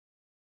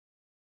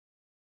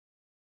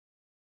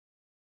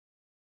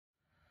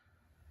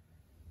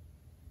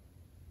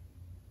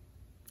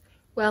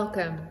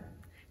Welcome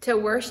to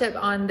worship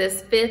on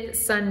this fifth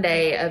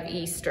Sunday of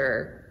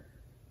Easter.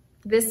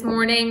 This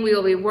morning we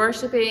will be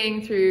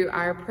worshiping through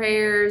our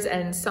prayers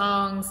and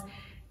songs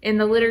in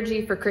the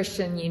Liturgy for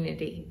Christian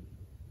Unity.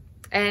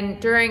 And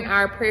during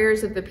our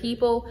prayers of the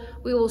people,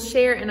 we will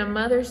share in a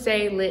Mother's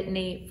Day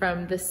litany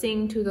from the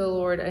Sing to the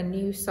Lord a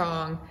New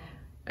Song,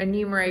 a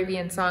New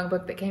Moravian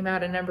songbook that came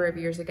out a number of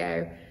years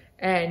ago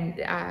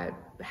and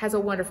has a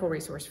wonderful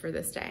resource for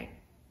this day.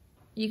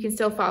 You can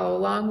still follow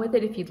along with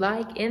it if you'd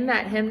like in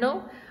that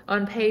hymnal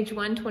on page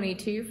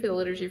 122 for the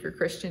Liturgy for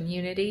Christian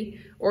Unity,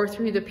 or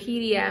through the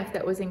PDF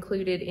that was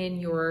included in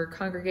your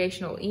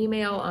congregational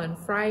email on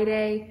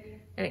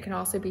Friday, and it can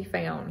also be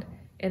found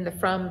in the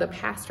From the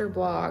Pastor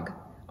blog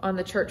on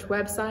the church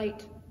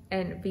website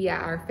and via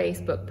our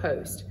Facebook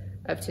post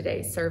of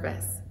today's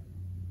service.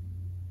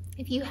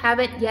 If you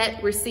haven't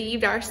yet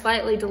received our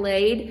slightly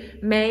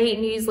delayed May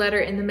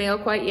newsletter in the mail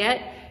quite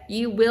yet,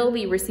 you will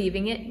be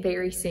receiving it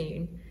very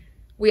soon.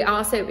 We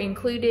also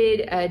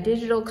included a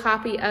digital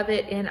copy of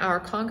it in our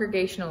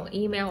congregational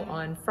email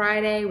on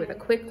Friday with a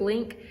quick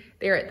link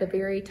there at the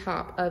very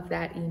top of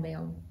that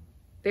email.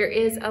 There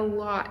is a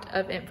lot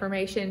of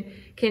information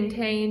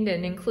contained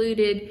and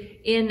included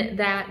in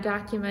that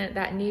document,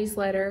 that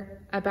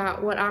newsletter,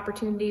 about what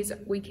opportunities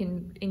we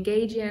can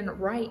engage in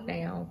right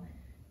now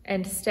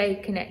and stay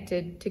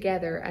connected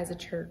together as a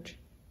church.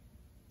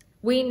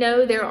 We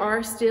know there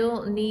are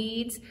still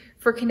needs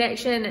for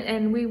connection,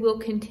 and we will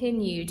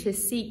continue to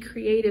seek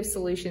creative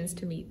solutions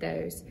to meet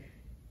those.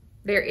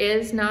 There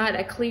is not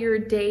a clear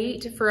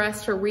date for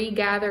us to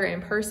regather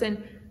in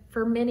person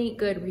for many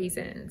good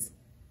reasons.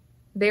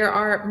 There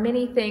are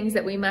many things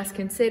that we must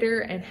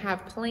consider and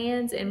have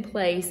plans in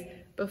place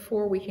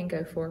before we can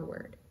go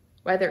forward,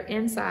 whether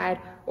inside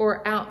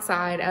or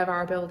outside of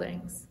our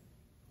buildings.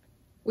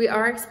 We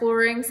are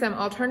exploring some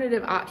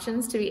alternative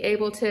options to be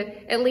able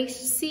to at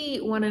least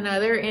see one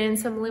another in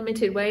some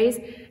limited ways,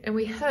 and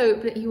we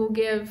hope that you will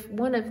give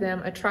one of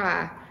them a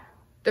try.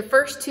 The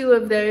first two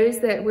of those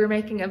that we're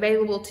making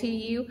available to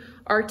you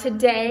are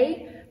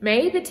today,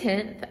 May the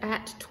 10th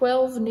at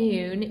 12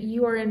 noon.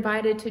 You are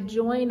invited to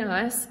join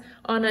us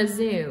on a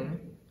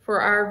Zoom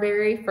for our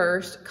very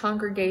first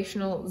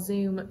congregational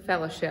Zoom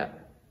fellowship.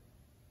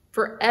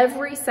 For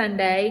every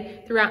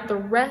Sunday throughout the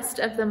rest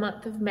of the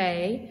month of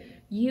May,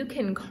 you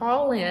can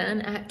call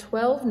in at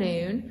 12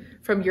 noon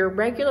from your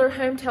regular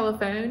home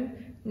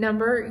telephone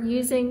number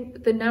using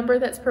the number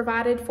that's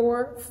provided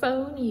for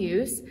phone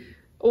use,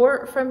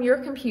 or from your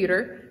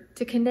computer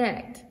to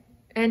connect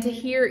and to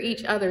hear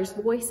each other's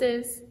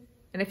voices.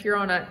 And if you're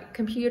on a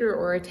computer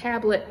or a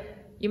tablet,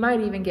 you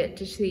might even get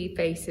to see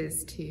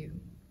faces too.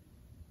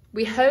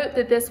 We hope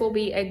that this will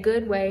be a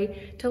good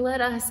way to let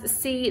us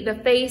see the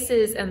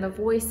faces and the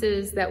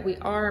voices that we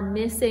are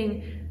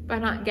missing by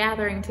not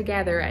gathering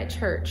together at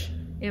church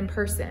in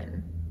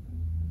person.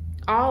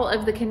 All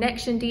of the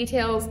connection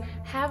details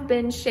have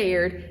been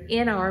shared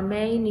in our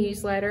May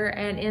newsletter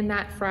and in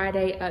that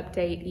Friday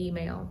update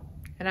email.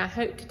 And I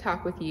hope to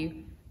talk with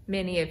you,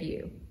 many of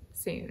you,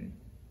 soon.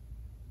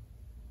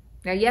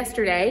 Now,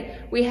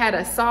 yesterday, we had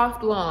a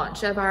soft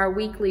launch of our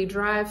weekly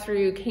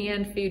drive-through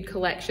canned food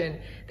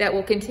collection that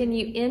will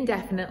continue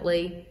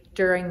indefinitely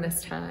during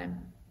this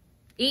time.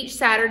 Each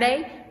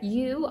Saturday,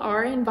 you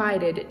are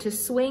invited to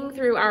swing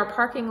through our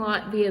parking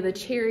lot via the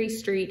Cherry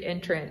Street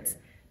entrance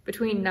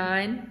between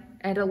 9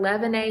 and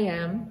 11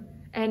 a.m.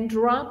 and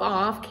drop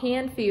off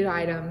canned food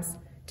items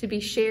to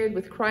be shared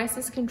with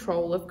Crisis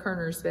Control of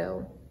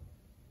Kernersville.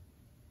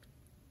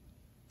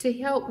 To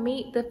help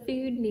meet the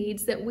food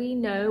needs that we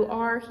know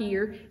are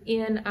here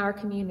in our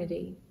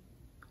community.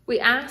 We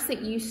ask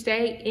that you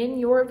stay in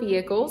your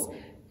vehicles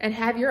and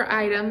have your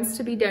items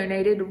to be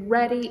donated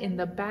ready in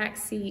the back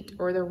seat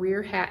or the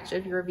rear hatch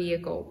of your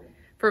vehicle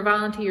for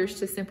volunteers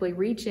to simply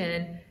reach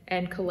in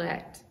and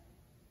collect.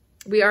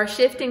 We are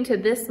shifting to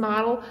this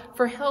model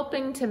for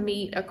helping to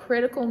meet a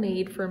critical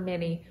need for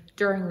many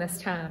during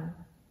this time,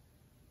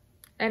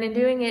 and in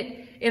doing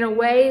it in a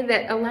way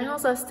that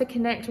allows us to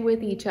connect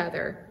with each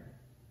other.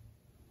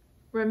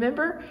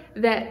 Remember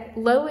that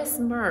Lois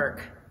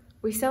Merck,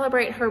 we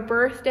celebrate her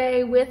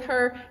birthday with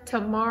her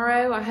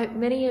tomorrow. I hope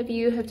many of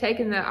you have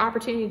taken the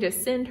opportunity to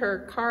send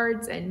her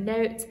cards and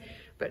notes,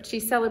 but she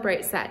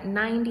celebrates that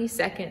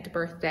 92nd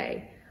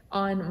birthday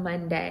on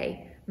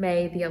Monday,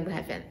 May the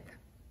 11th.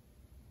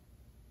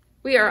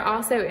 We are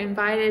also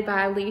invited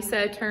by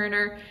Lisa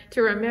Turner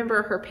to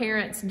remember her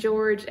parents,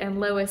 George and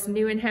Lois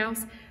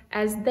Newenhouse,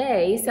 as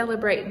they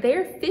celebrate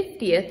their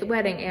 50th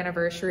wedding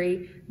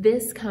anniversary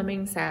this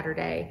coming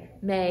Saturday,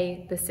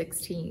 May the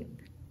 16th.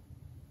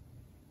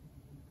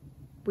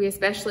 We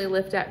especially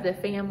lift up the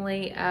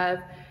family of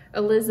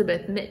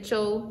Elizabeth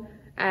Mitchell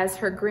as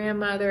her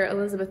grandmother,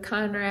 Elizabeth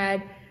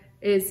Conrad,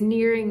 is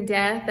nearing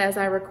death as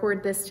I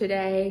record this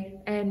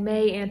today and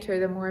may enter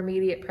the more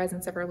immediate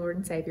presence of our Lord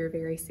and Savior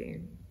very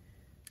soon.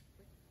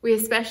 We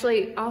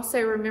especially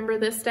also remember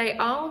this day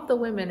all of the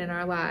women in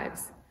our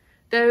lives,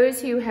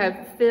 those who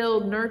have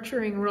filled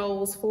nurturing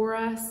roles for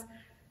us,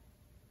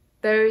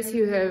 those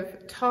who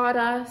have taught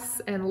us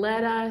and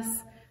led us,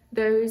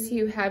 those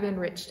who have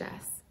enriched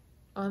us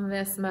on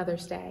this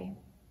Mother's Day.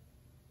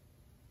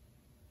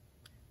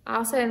 I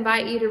also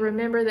invite you to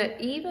remember that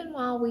even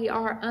while we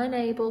are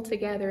unable to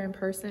gather in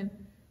person,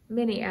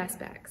 many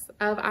aspects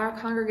of our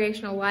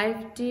congregational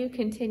life do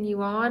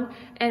continue on,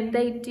 and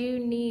they do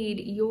need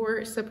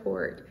your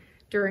support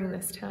during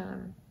this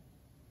time.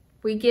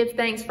 We give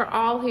thanks for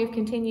all who've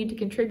continued to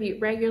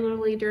contribute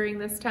regularly during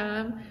this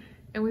time,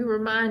 and we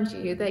remind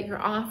you that your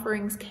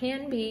offerings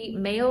can be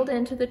mailed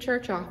into the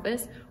church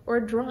office or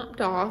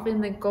dropped off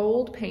in the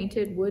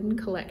gold-painted wooden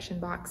collection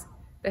box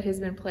that has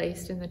been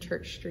placed in the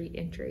Church Street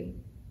entry.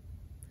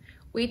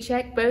 We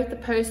check both the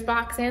post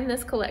box and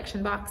this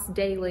collection box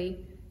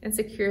daily and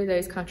secure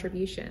those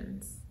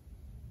contributions.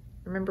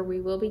 Remember, we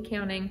will be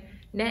counting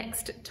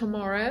next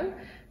tomorrow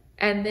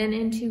and then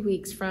in 2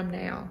 weeks from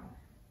now.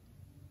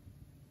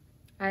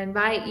 I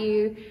invite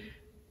you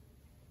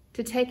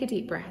to take a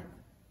deep breath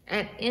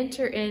and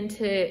enter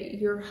into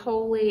your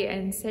holy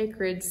and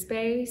sacred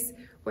space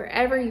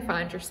wherever you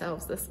find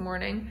yourselves this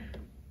morning.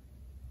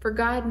 For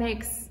God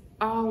makes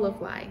all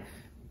of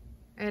life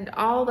and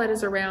all that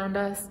is around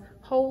us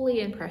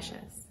holy and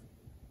precious.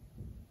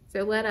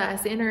 So let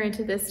us enter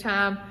into this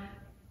time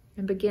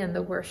and begin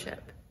the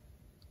worship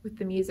with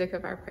the music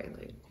of our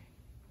prelude.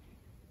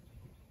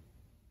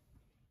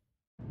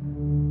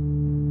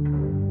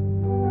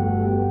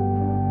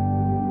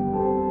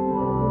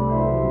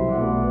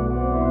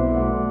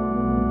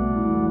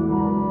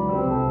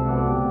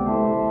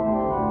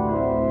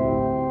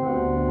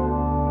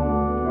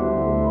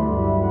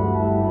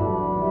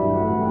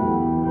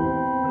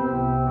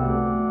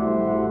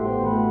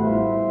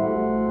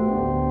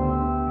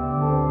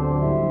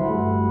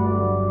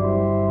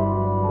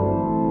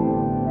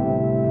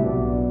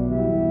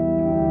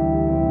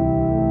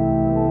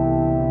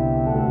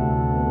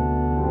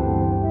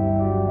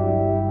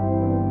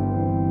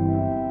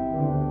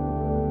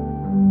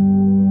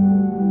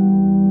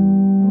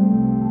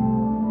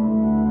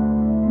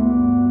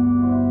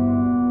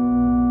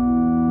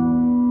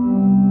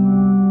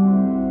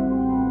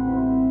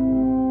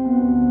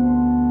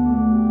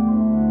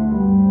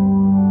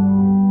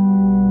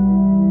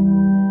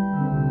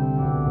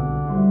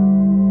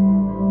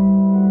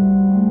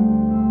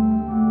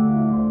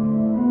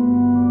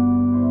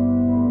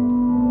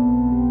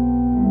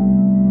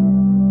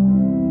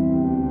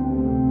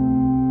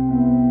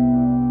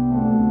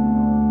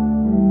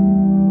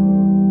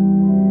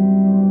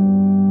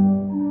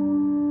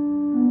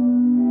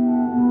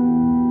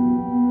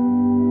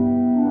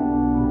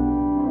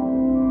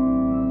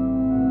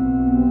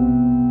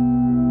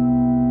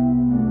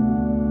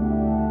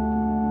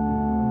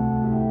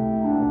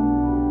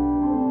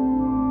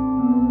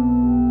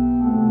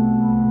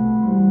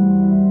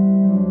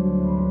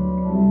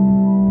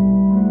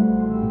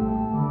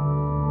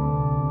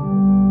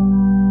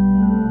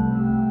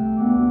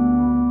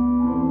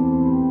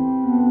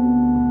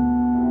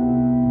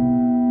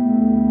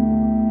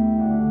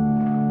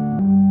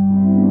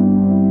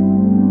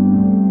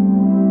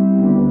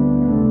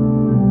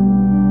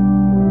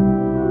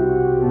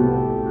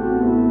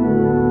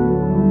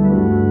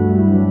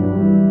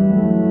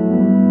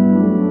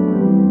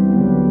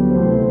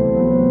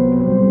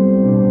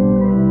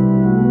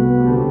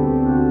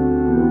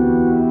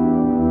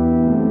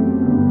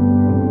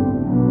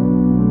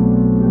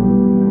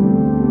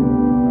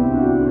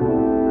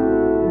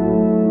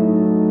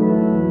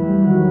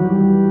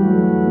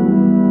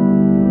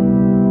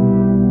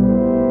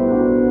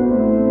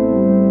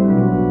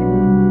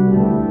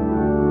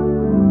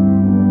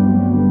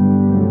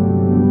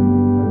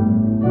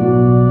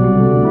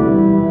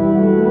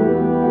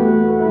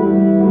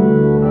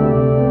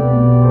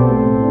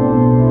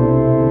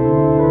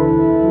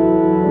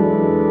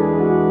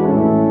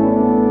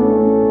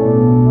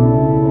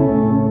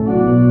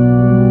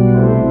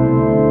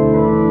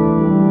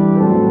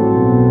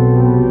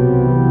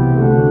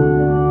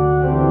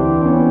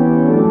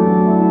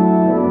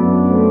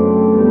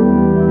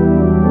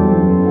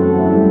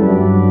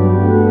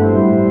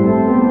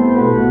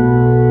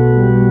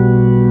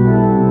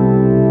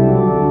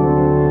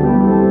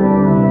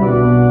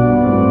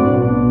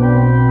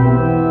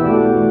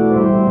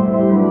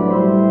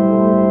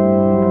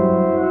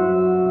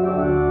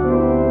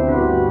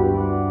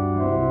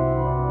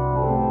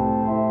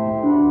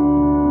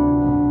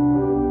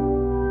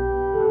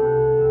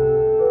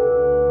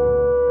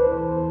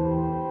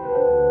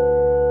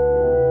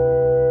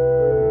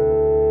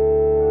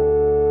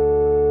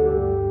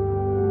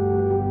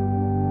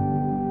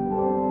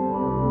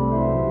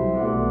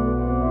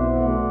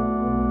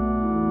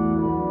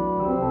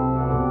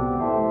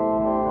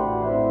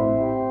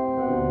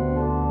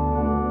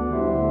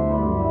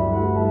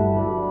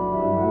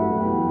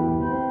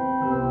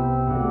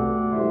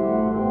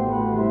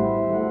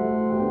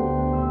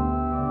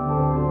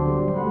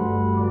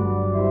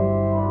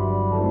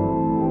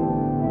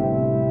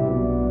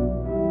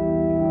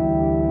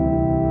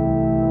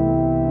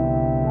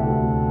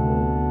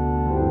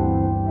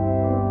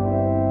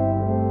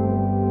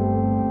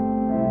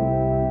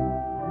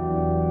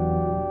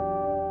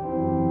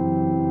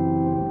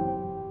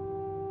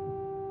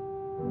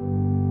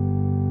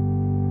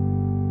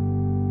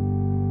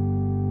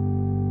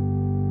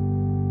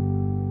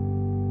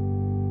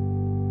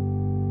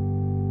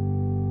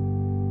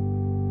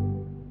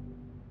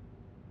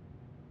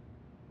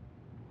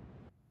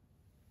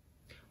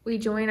 We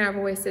join our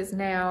voices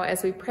now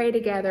as we pray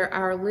together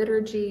our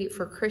liturgy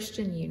for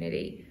Christian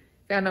unity,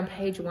 found on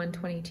page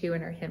 122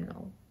 in our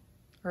hymnal,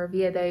 or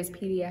via those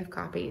PDF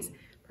copies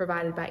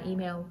provided by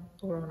email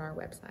or on our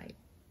website.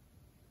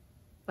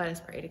 Let us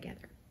pray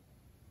together.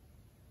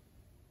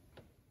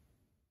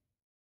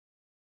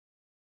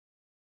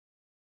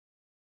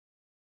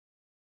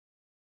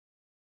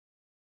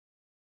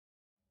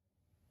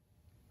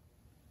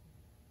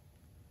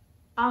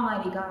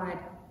 Almighty God,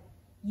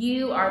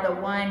 you are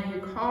the one who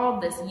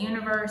called this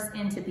universe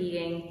into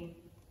being.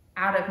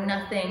 Out of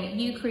nothing,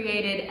 you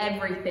created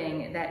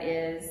everything that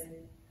is.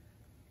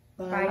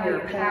 By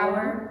your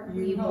power,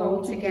 you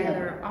hold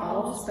together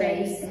all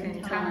space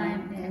and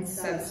time and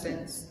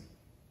substance.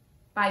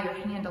 By your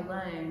hand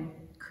alone,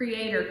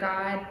 Creator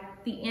God,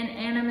 the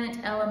inanimate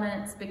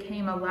elements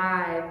became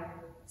alive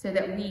so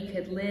that we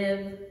could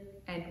live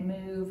and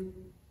move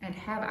and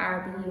have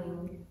our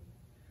being.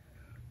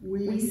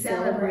 We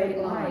celebrate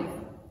life,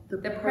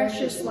 the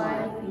precious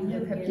life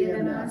you have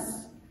given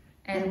us,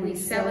 and we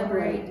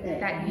celebrate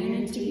that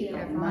unity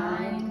of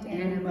mind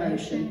and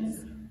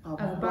emotions,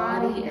 of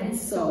body and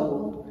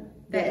soul,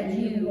 that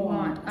you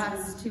want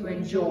us to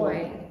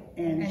enjoy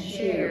and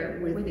share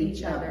with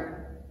each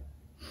other.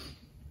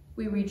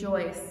 We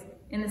rejoice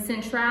in the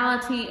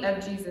centrality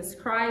of Jesus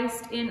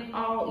Christ in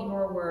all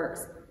your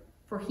works,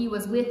 for he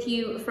was with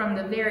you from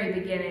the very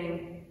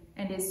beginning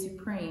and is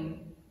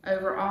supreme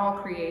over all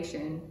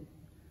creation.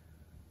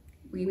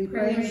 We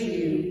praise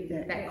you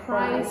that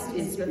Christ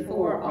is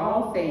before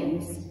all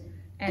things,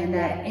 and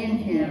that in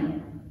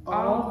him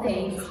all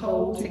things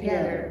hold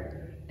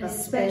together,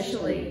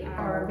 especially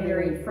our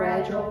very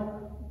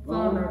fragile,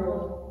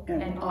 vulnerable,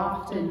 and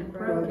often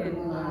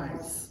broken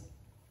lives.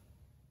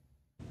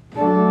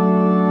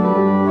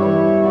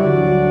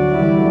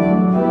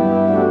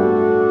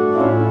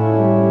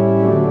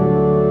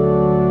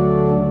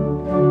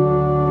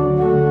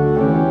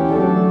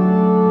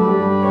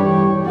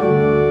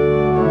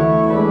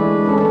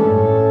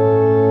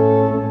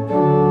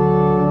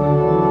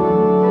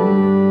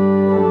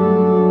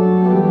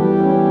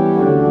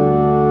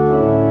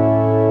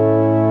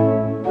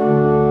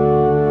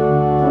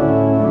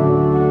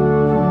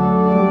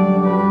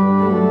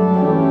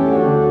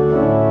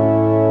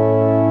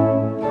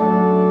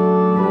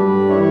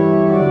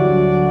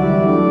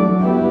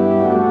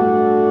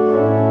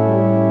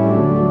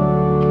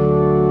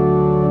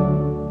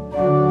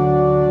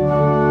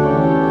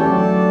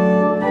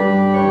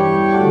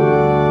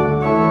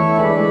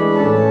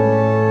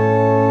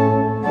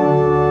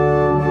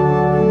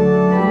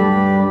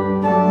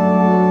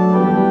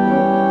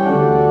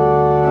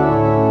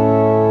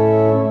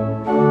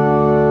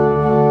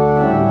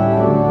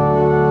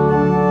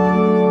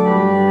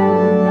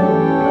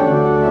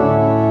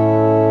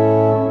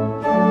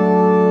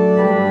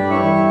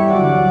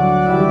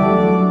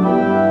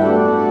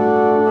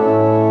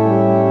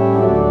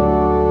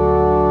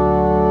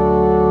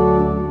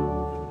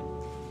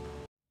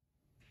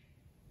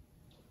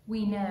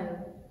 We know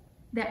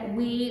that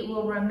we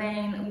will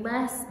remain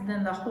less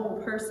than the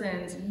whole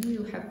persons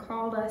you have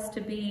called us to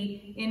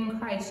be in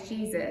Christ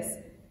Jesus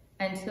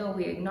until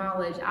we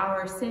acknowledge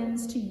our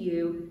sins to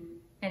you,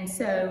 and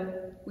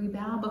so we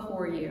bow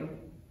before you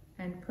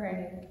and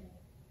pray.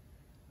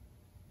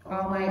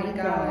 Almighty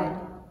God,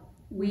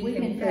 we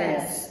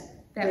confess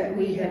that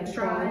we have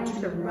tried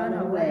to run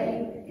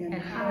away and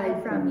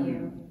hide from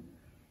you.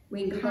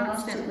 We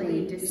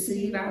constantly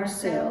deceive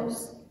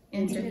ourselves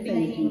into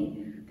thinking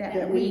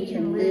that we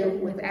can live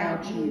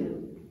without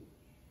you.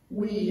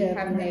 We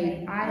have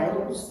made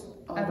idols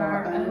of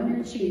our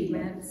own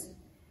achievements.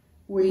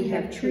 We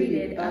have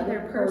treated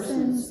other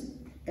persons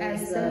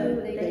as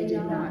though they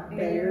did not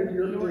bear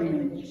your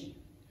image.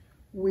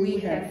 We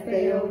have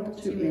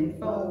failed to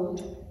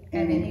enfold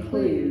and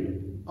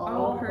include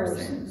all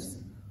persons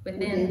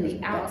within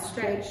the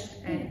outstretched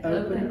and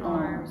open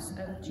arms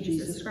of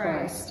Jesus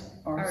Christ,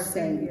 our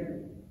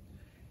Savior.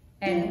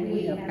 And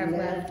we have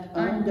left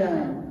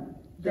undone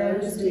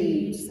those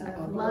deeds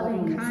of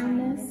loving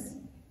kindness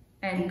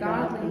and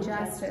godly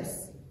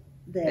justice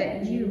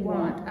that you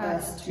want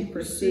us to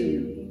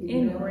pursue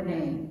in your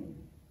name.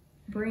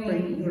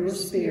 Bring your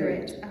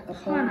Spirit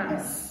upon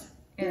us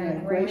in a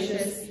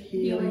gracious,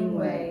 healing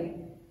way.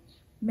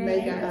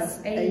 Make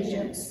us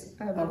agents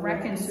of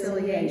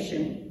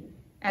reconciliation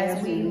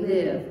as we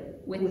live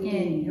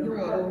within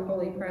your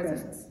holy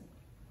presence.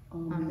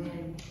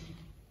 Amen.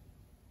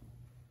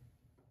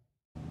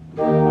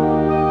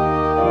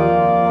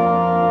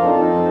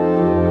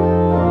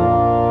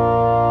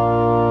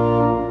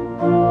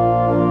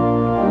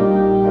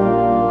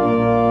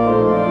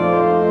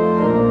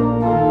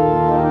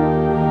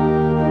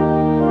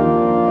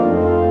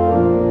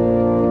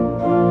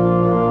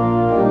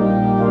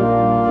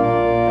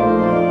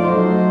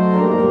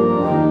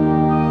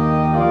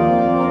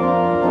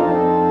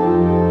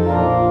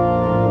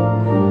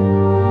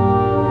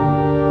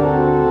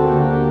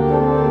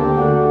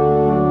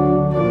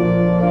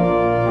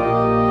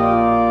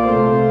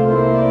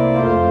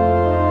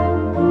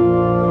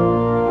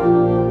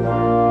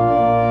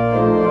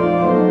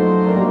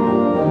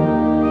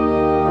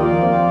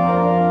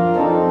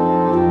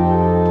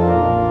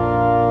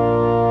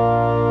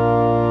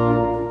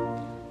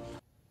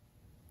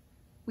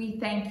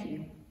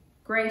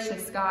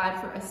 Gracious God,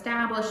 for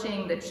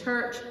establishing the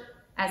church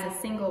as a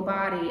single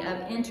body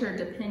of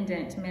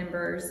interdependent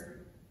members,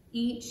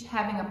 each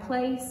having a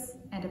place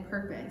and a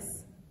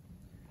purpose.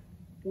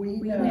 We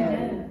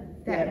know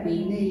that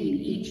we need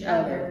each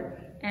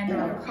other and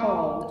are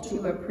called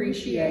to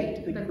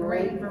appreciate the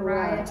great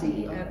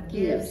variety of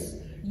gifts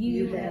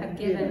you have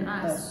given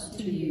us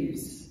to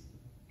use.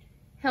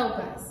 Help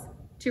us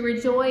to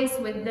rejoice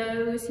with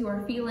those who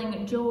are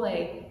feeling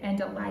joy and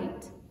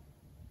delight.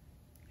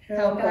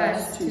 Help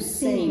us to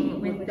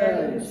sing with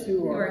those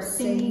who are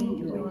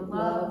singing your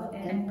love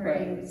and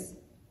praise.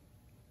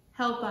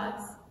 Help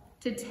us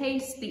to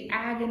taste the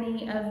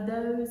agony of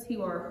those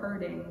who are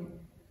hurting.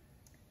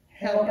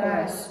 Help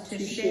us to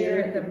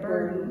share the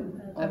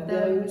burden of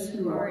those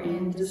who are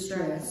in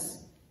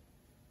distress.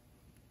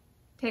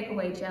 Take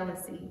away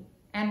jealousy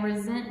and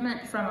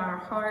resentment from our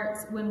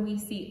hearts when we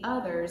see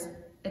others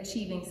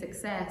achieving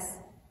success.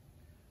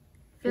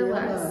 Fill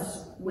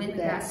us with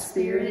that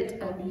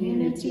spirit of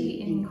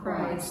unity in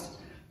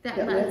Christ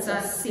that lets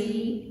us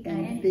see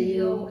and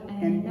feel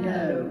and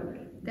know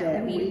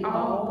that we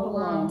all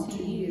belong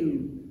to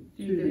you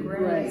through the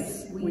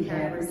grace we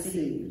have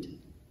received.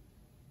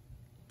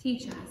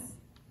 Teach us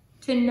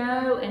to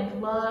know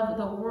and love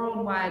the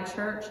worldwide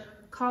church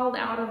called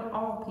out of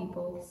all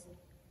peoples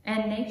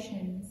and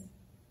nations.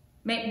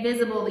 Make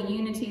visible the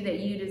unity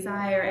that you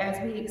desire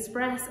as we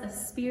express a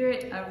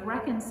spirit of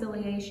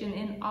reconciliation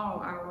in all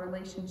our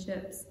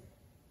relationships.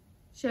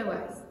 Show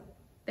us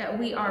that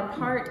we are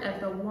part of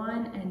the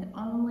one and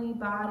only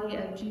body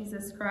of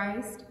Jesus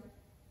Christ,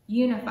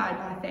 unified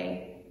by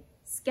faith,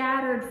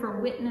 scattered for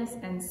witness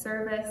and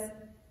service.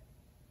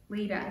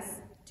 Lead us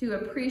to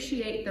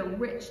appreciate the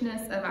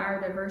richness of our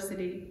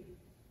diversity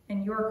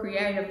and your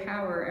creative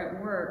power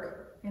at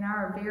work in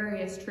our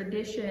various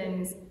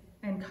traditions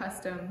and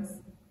customs.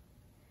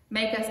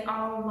 Make us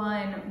all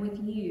one with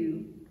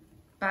you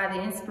by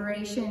the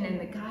inspiration and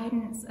the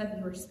guidance of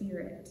your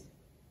Spirit.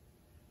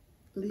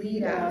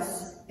 Lead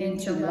us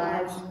into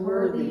lives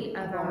worthy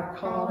of our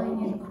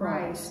calling in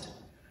Christ,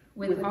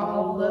 with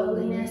all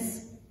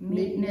lowliness,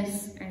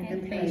 meekness,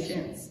 and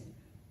patience,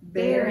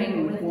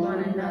 bearing with one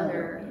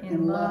another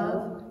in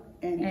love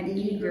and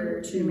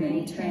eager to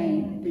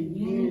maintain the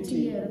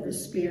unity of the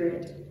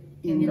Spirit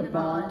in the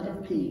bond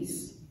of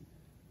peace.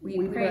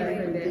 We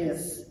pray for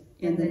this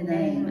in the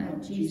name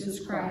of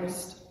Jesus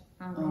Christ.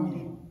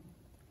 Amen.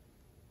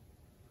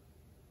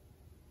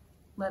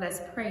 Let us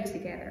pray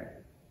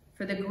together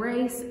for the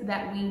grace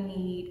that we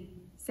need,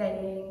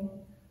 saying,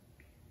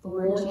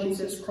 Lord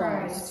Jesus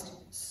Christ,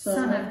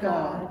 Son of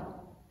God,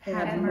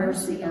 have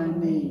mercy on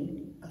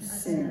me, a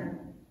sinner.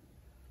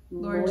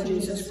 Lord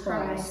Jesus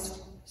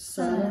Christ,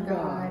 Son of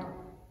God,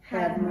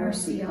 have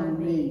mercy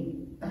on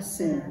me, a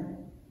sinner.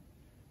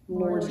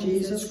 Lord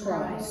Jesus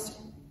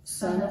Christ,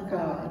 Son of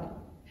God,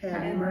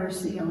 have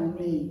mercy on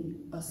me,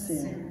 a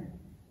sinner.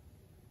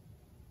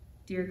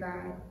 Dear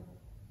God,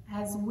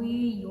 as we,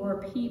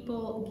 your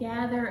people,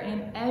 gather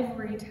in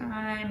every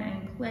time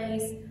and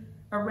place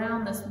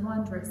around this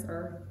wondrous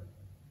earth,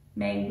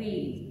 may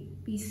we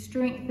be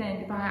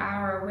strengthened by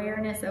our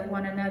awareness of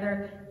one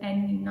another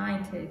and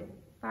united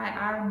by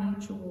our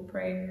mutual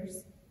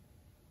prayers.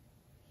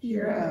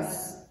 Hear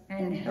us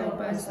and help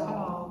us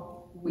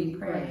all, we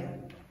pray.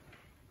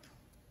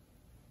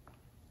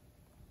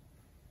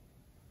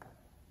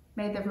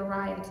 May the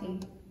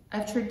variety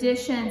of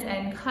traditions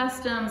and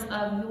customs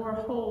of your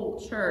whole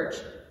church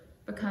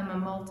become a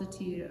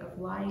multitude of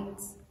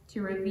lights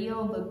to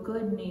reveal the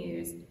good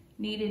news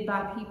needed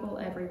by people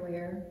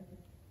everywhere.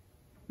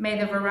 May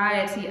the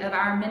variety of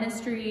our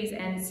ministries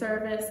and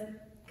service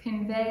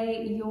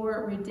convey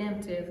your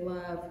redemptive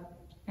love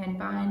and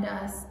bind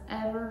us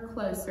ever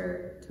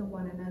closer to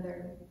one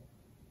another.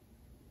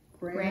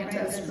 Grant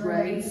us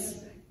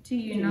grace to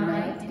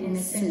unite in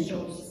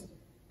essentials,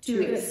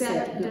 to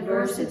accept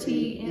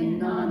diversity in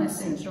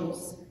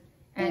non-essentials,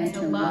 and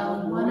to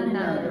love one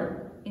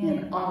another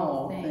in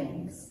all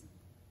things.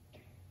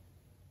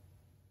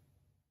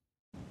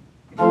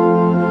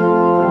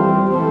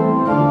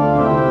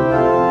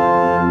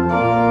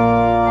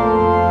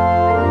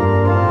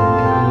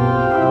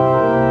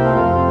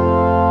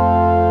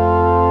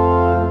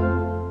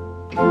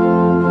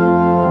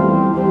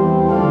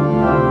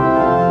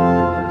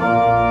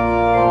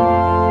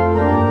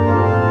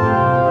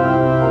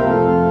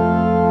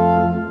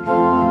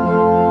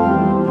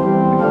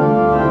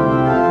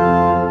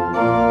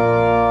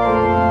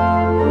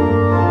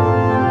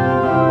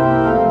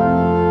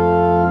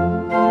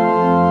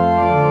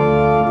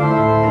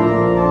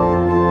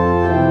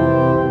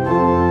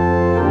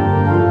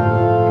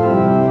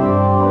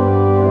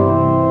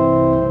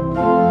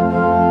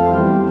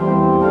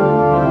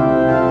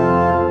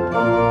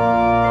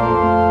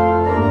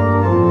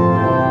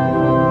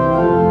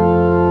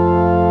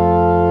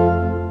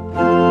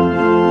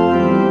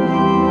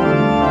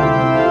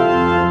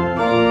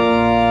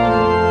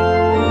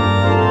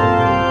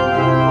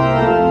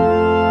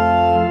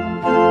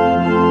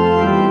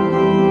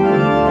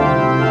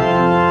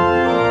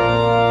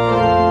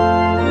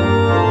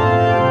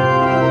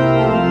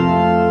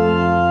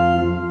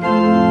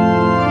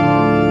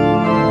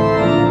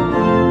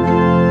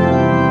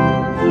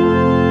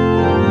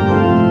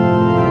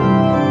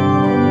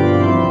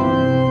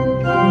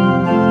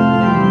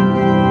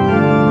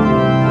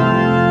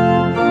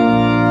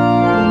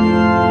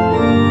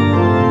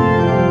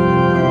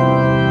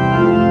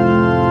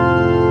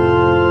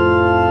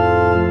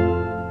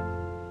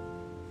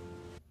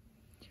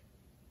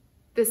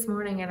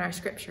 our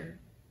scripture.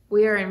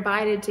 We are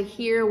invited to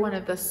hear one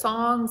of the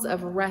songs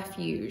of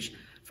refuge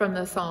from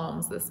the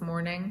Psalms this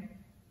morning.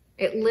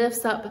 It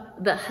lifts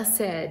up the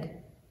Hesed,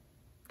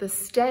 the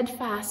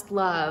steadfast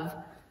love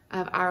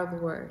of our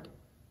Lord,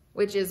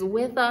 which is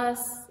with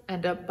us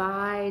and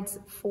abides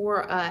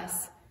for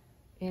us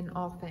in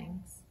all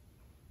things.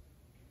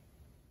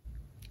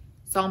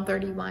 Psalm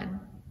 31,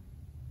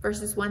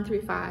 verses 1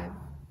 through 5,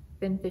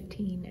 then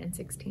 15 and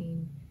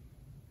 16.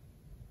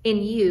 In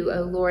you,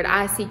 O Lord,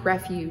 I seek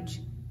refuge.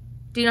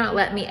 Do not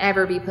let me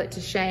ever be put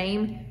to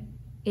shame.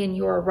 In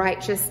your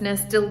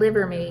righteousness,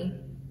 deliver me.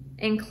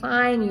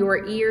 Incline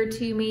your ear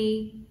to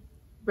me.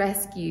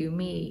 Rescue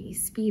me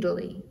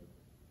speedily.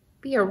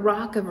 Be a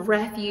rock of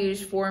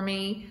refuge for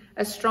me,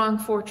 a strong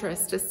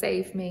fortress to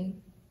save me.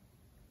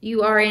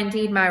 You are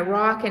indeed my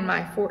rock and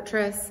my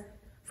fortress.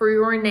 For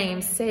your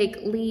name's sake,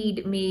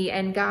 lead me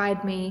and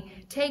guide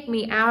me. Take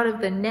me out of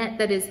the net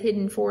that is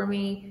hidden for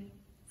me,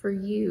 for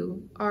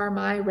you are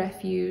my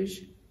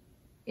refuge.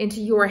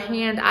 Into your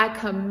hand I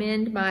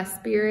commend my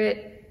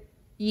spirit.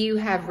 You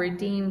have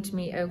redeemed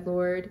me, O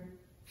Lord,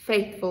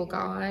 faithful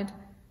God.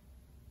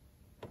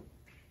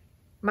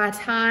 My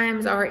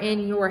times are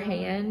in your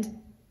hand.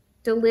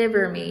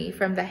 Deliver me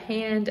from the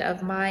hand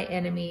of my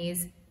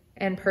enemies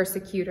and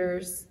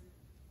persecutors.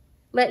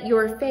 Let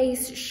your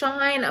face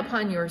shine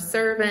upon your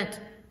servant.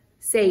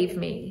 Save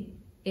me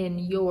in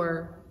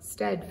your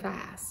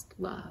steadfast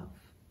love.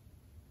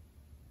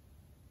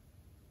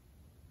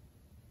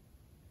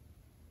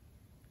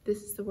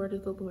 This is the word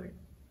of the Lord.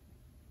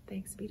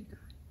 Thanks be to God.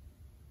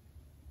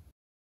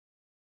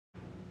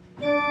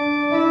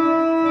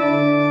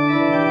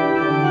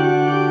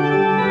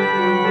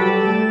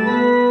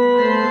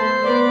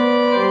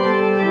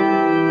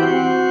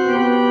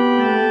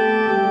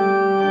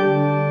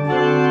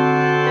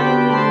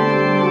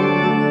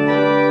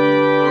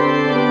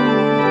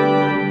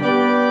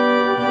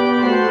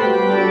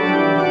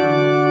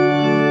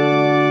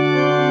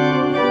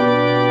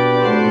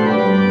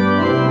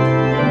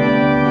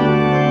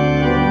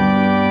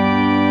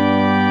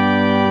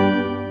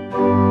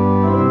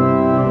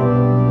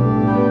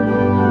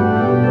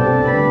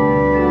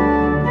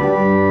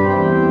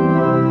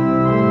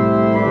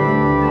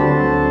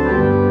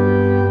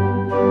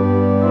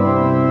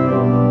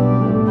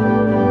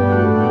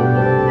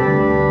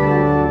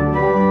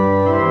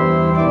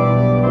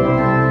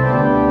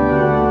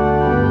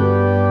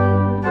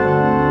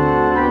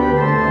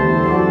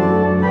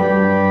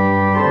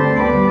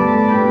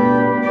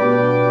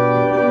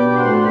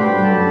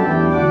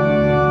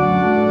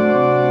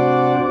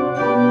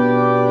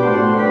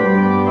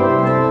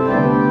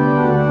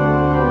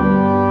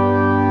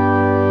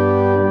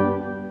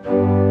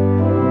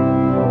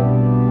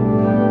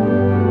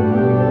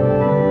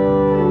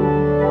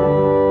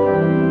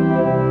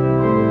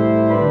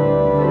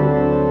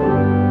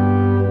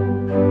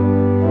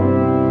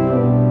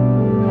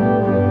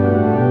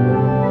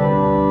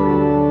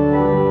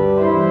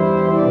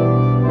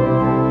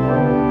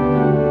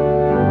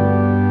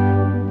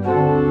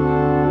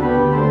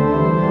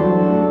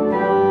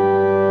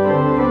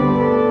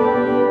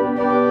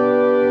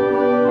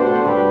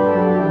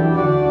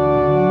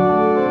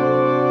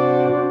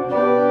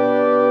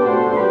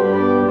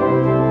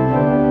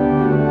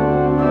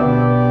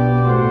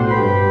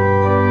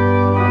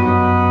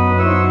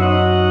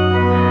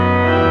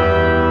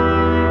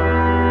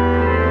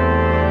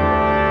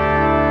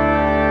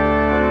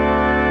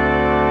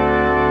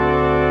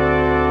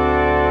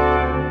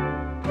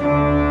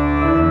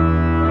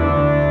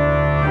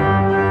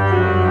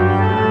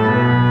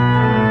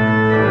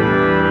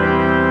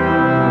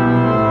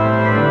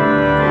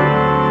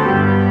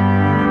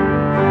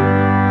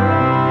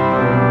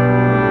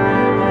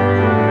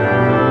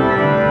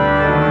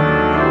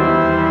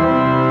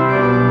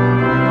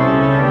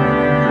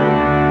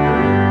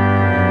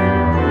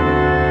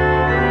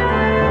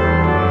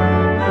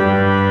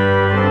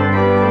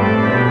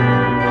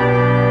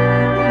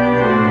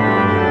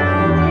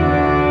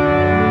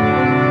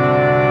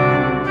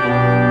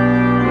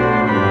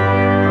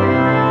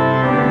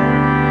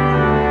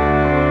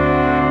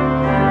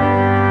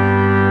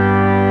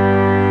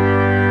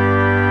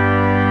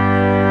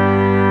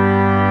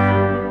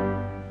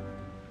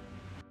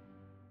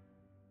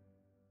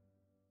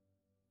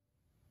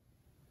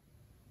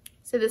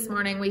 So this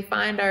morning we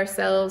find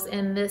ourselves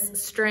in this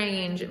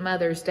strange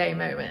Mother's Day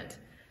moment.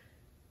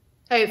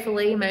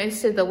 Hopefully,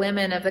 most of the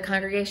women of the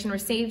congregation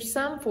received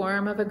some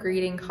form of a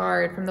greeting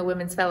card from the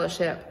Women's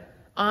Fellowship,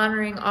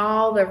 honoring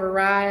all the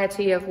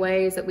variety of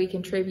ways that we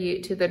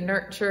contribute to the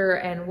nurture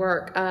and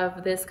work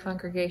of this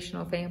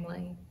congregational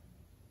family.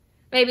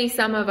 Maybe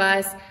some of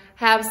us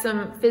have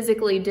some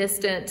physically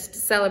distant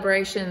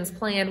celebrations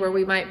planned where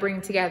we might bring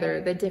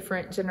together the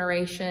different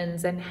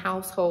generations and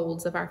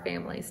households of our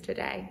families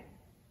today.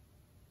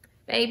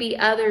 Maybe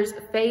others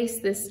face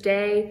this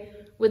day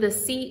with a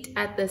seat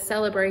at the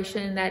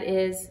celebration that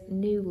is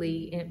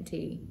newly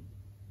empty.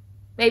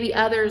 Maybe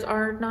others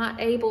are not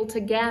able to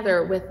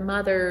gather with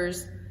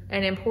mothers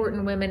and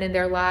important women in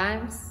their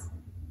lives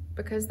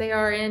because they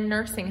are in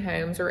nursing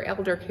homes or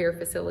elder care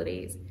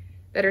facilities,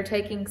 that are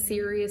taking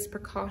serious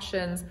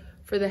precautions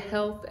for the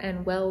health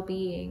and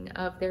well-being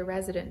of their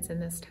residents in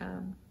this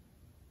time.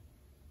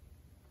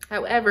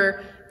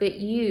 However that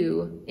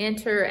you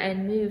enter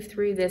and move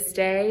through this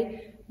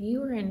day,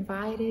 you are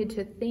invited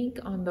to think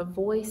on the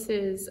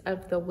voices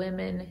of the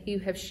women who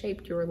have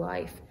shaped your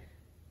life.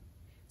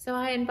 So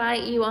I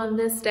invite you on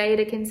this day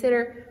to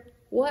consider,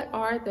 what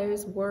are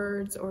those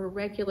words or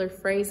regular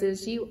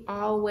phrases you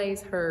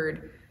always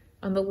heard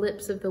on the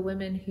lips of the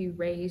women who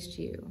raised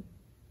you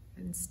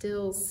and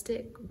still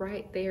stick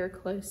right there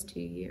close to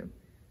you?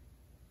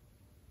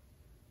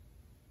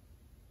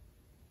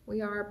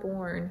 We are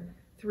born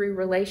through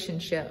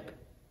relationship.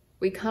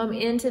 We come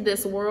into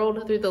this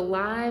world through the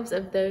lives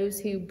of those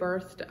who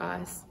birthed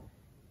us,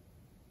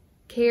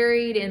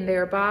 carried in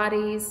their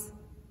bodies,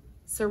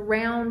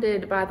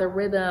 surrounded by the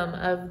rhythm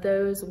of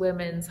those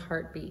women's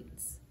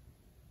heartbeats.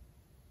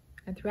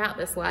 And throughout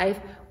this life,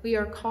 we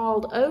are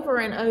called over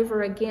and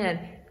over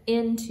again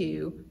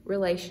into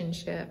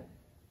relationship.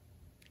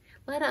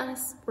 Let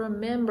us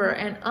remember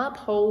and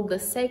uphold the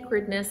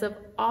sacredness of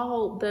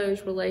all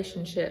those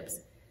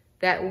relationships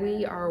that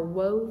we are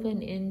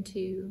woven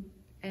into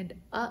and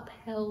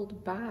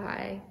upheld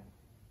by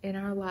in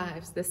our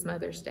lives this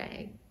Mother's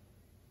Day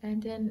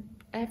and in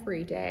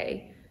every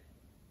day.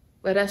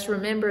 Let us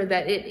remember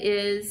that it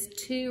is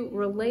to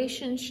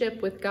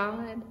relationship with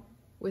God,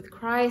 with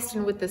Christ,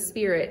 and with the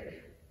Spirit,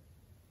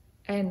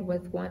 and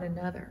with one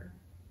another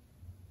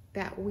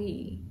that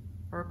we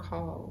are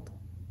called.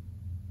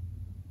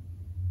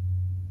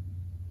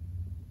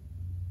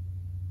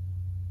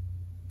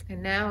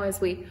 And now, as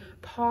we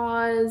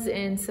pause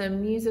in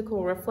some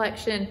musical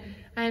reflection,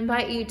 I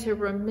invite you to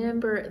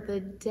remember the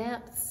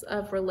depths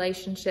of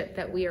relationship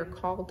that we are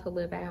called to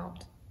live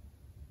out.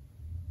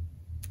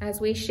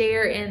 As we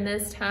share in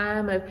this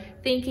time of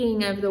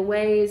thinking of the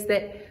ways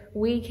that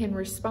we can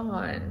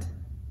respond,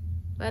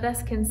 let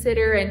us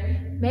consider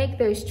and make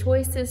those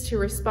choices to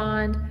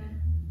respond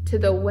to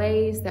the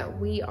ways that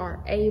we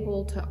are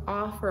able to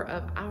offer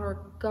of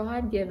our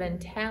God-given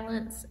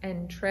talents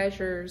and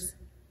treasures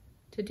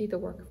to do the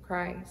work of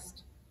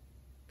Christ,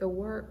 the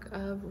work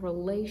of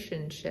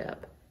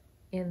relationship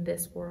in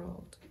this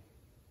world.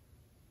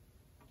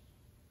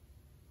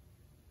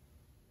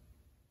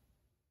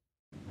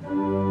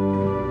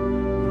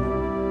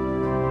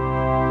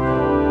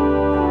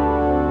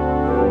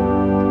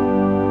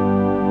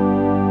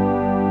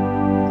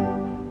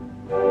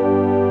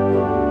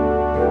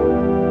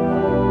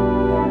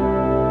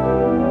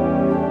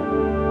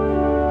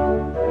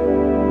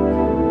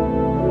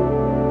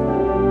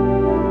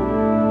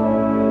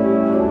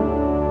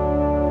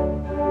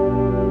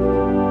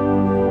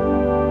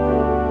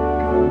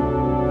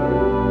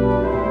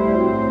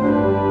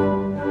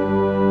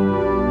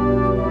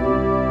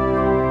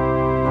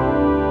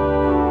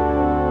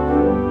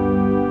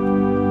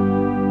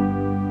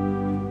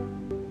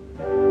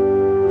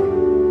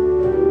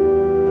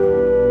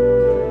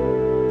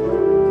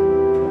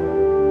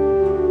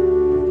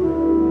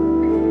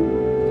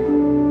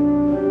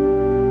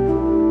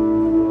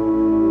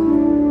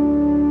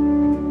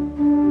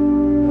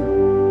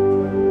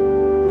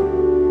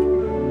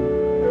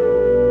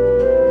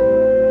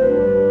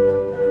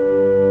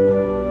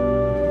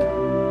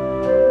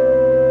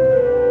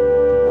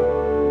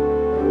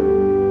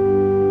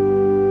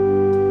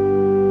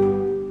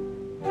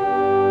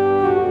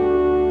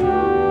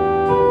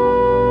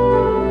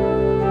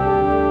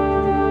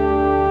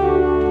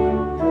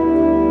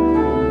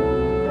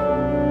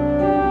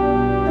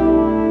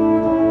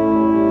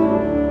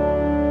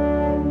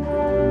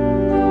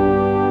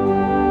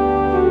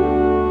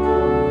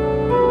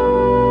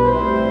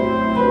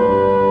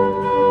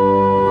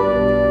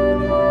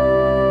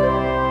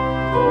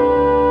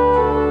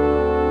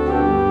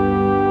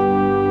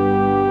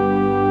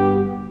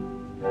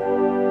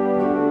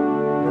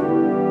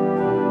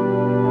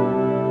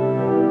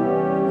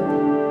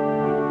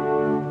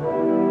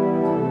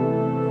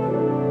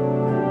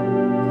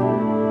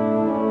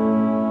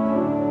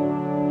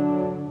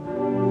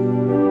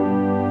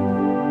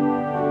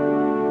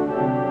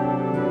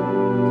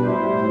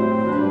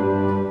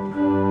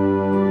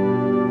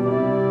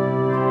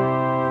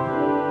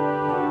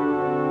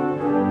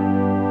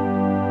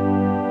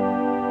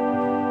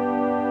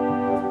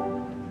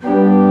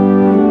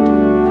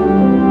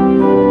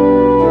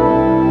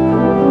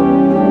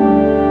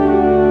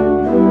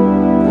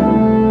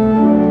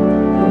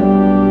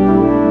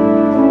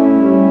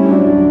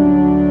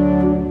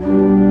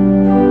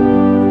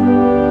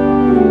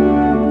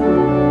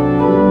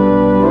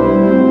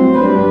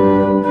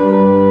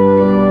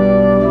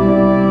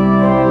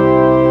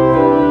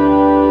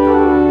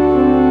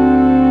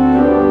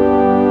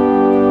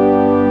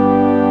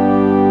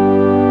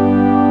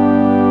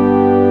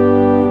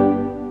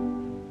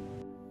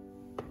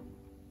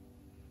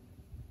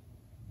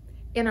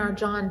 In our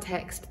John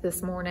text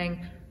this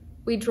morning,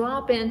 we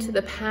drop into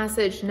the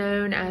passage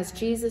known as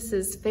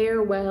Jesus'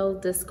 farewell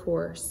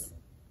discourse,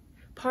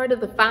 part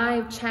of the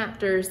 5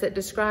 chapters that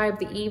describe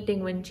the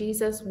evening when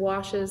Jesus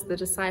washes the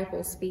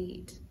disciples'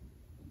 feet.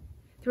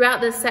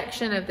 Throughout this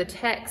section of the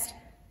text,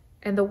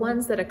 and the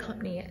ones that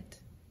accompany it.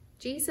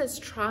 Jesus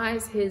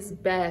tries his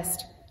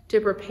best to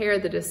prepare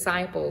the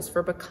disciples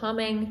for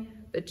becoming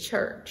the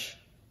church,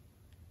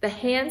 the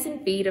hands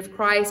and feet of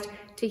Christ,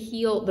 to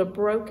heal the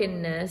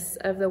brokenness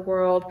of the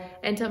world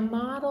and to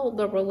model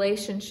the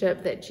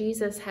relationship that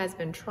Jesus has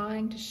been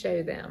trying to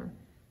show them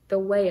the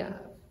way of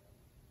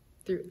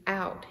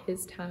throughout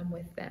his time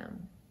with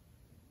them.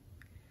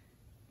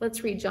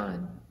 Let's read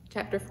John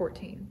chapter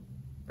 14,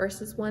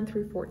 verses 1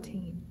 through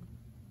 14.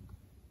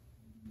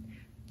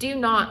 Do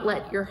not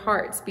let your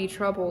hearts be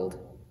troubled.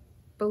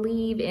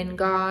 Believe in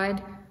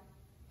God.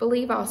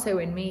 Believe also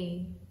in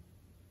me.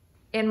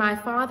 In my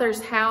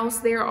Father's house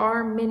there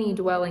are many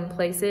dwelling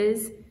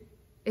places.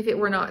 If it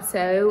were not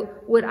so,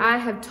 would I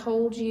have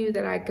told you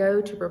that I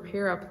go to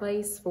prepare a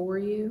place for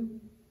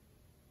you?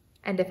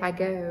 And if I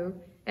go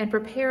and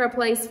prepare a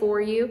place for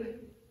you,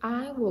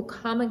 I will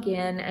come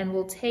again and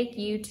will take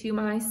you to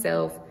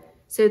myself,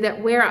 so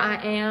that where I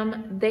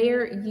am,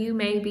 there you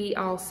may be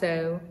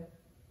also.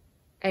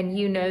 And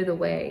you know the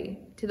way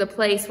to the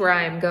place where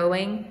I am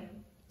going.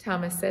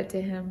 Thomas said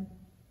to him,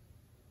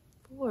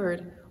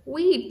 Lord,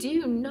 we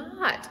do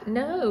not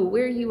know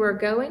where you are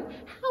going.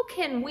 How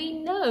can we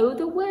know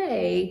the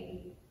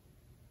way?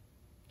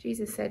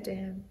 Jesus said to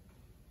him,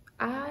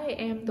 I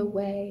am the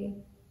way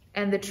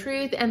and the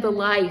truth and the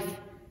life.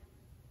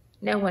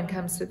 No one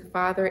comes to the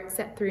Father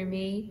except through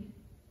me.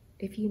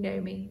 If you know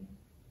me,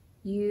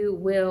 you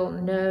will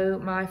know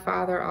my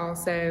Father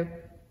also.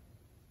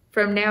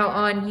 From now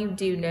on you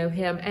do know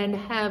him and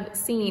have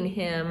seen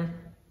him.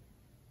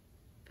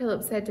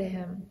 Philip said to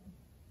him,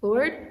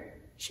 Lord,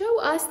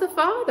 show us the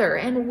Father,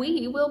 and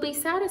we will be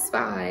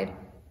satisfied.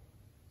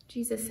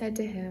 Jesus said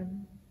to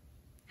him,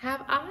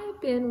 Have I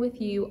been with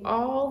you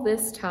all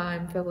this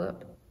time,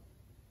 Philip,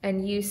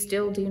 and you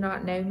still do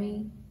not know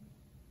me?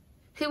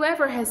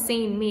 Whoever has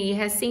seen me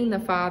has seen the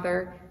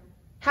Father.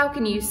 How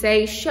can you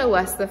say, Show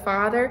us the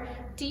Father?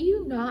 Do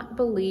you not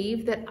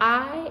believe that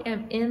I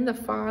am in the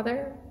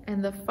Father,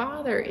 and the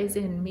Father is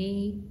in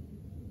me?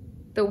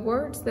 The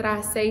words that I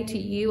say to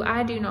you,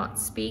 I do not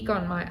speak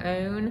on my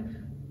own,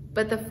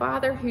 but the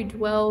Father who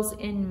dwells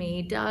in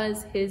me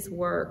does his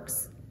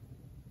works.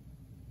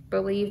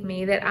 Believe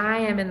me that I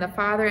am in the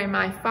Father, and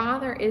my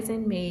Father is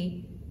in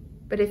me.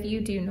 But if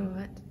you do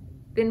not,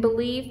 then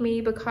believe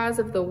me because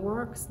of the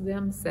works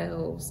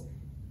themselves.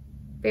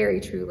 Very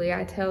truly,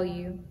 I tell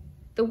you,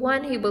 the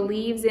one who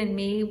believes in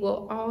me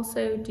will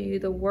also do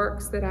the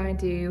works that I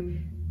do,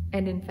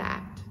 and in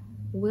fact,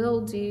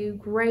 will do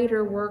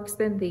greater works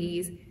than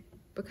these,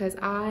 because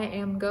I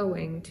am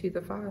going to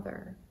the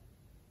Father.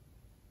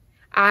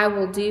 I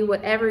will do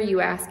whatever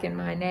you ask in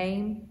my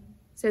name,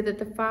 so that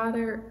the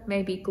Father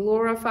may be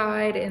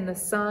glorified in the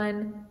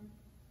Son.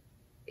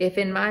 If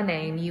in my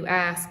name you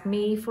ask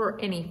me for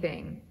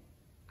anything,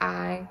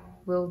 I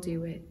will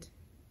do it.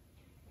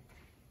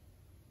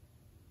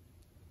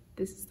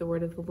 This is the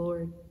word of the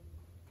Lord.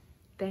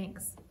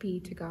 Thanks be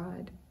to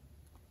God.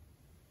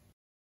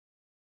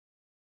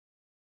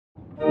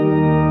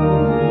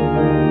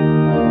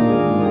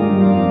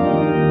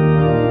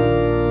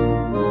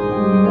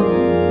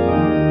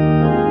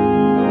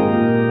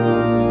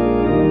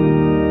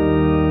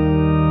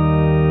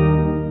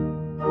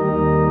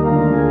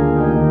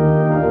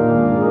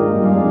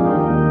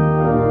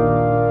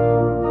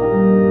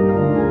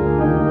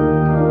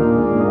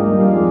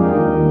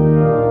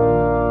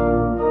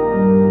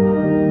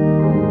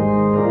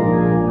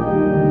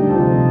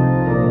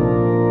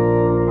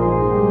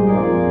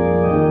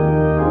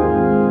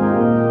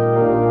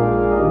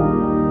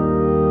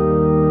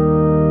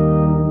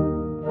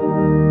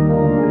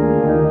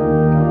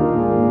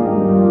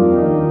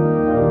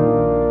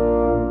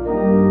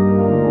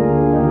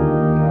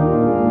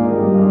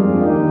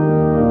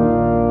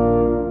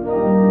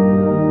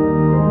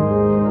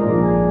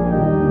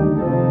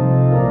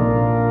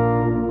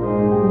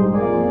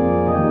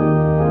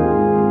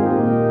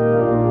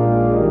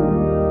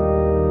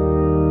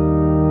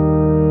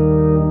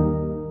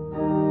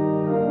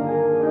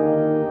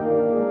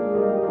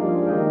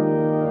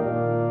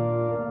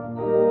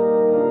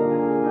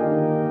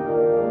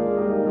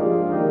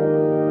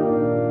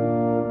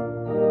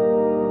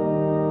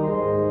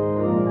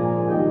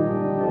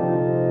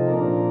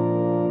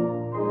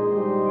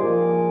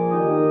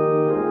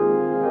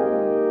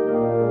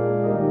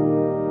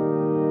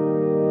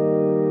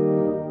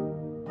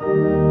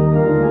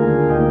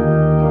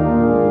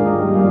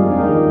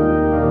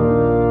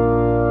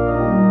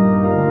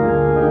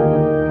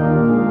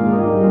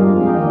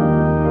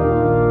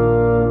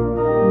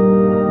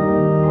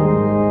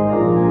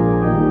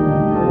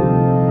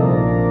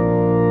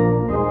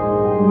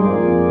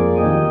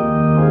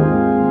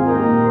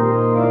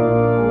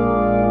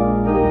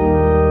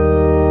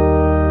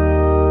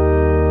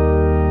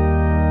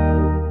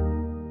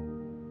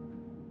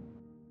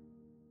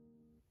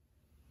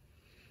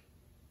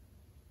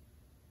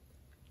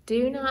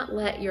 Do not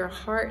let your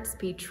hearts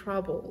be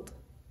troubled.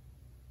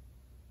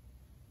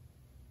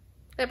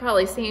 That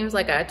probably seems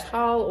like a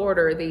tall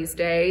order these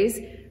days.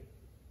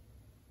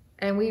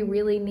 And we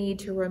really need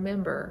to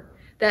remember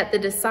that the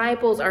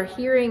disciples are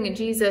hearing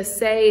Jesus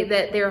say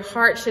that their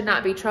hearts should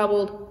not be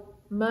troubled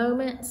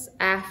moments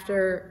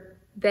after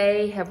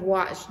they have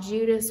watched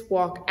Judas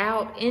walk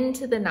out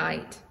into the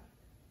night,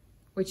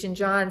 which in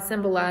John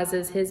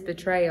symbolizes his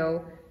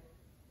betrayal,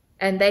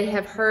 and they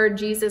have heard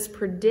Jesus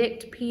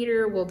predict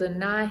Peter will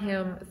deny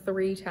him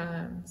 3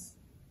 times.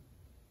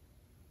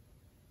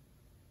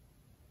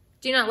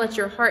 Do not let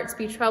your hearts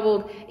be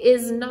troubled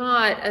is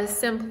not a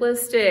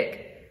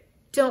simplistic,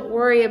 don't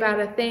worry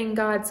about a thing,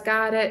 God's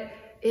got it.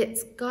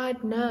 It's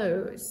God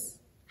knows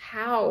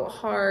how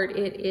hard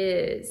it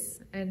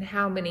is and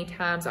how many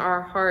times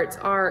our hearts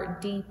are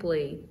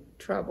deeply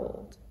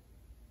troubled.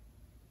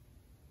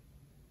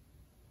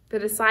 The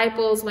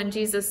disciples, when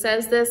Jesus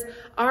says this,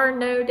 are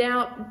no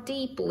doubt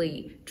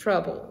deeply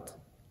troubled.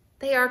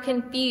 They are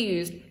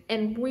confused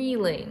and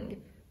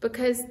reeling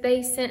because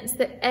they sense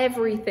that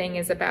everything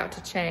is about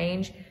to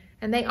change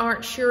and they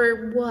aren't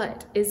sure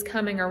what is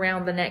coming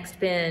around the next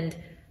bend.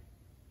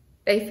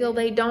 They feel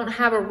they don't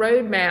have a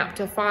roadmap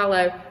to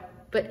follow,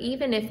 but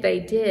even if they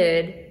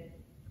did,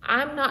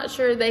 I'm not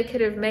sure they could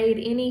have made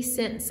any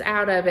sense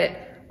out of it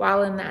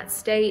while in that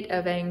state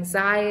of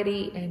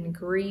anxiety and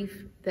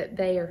grief that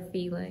they are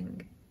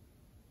feeling.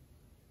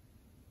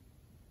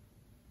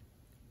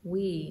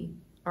 We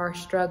are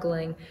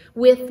struggling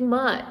with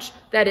much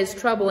that is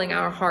troubling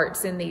our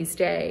hearts in these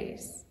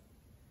days.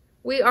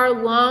 We are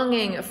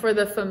longing for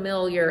the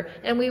familiar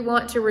and we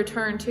want to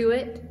return to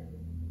it.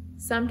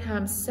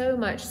 Sometimes so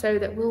much so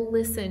that we'll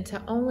listen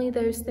to only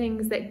those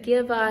things that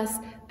give us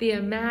the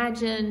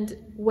imagined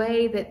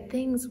way that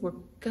things were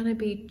going to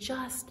be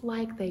just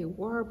like they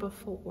were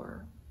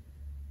before.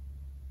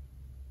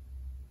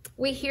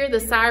 We hear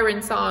the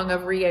siren song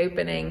of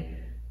reopening,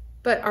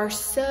 but are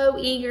so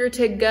eager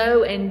to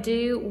go and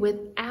do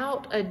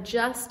without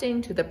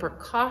adjusting to the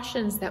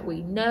precautions that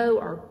we know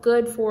are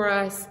good for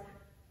us,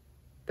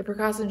 the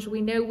precautions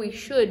we know we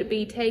should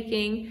be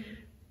taking.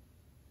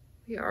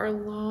 We are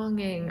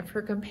longing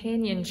for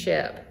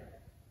companionship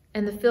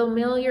and the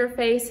familiar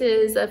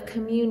faces of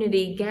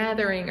community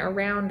gathering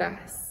around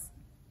us.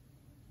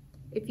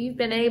 If you've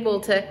been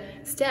able to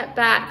step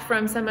back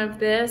from some of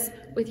this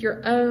with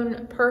your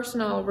own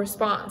personal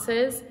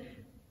responses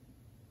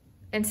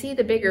and see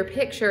the bigger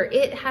picture,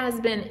 it has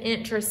been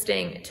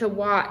interesting to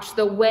watch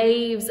the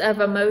waves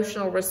of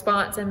emotional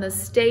response and the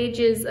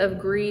stages of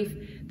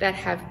grief that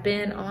have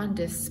been on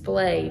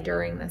display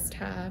during this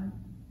time.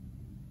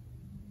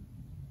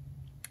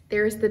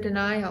 There's the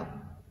denial.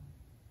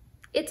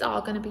 It's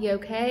all going to be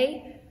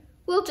okay.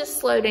 We'll just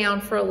slow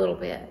down for a little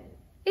bit.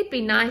 It'd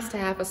be nice to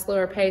have a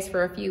slower pace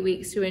for a few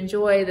weeks to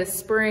enjoy the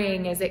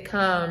spring as it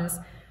comes.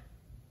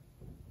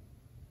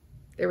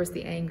 There was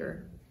the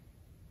anger.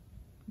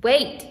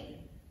 Wait,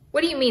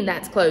 what do you mean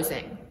that's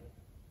closing?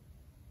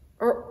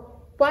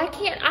 Or why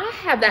can't I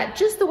have that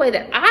just the way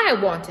that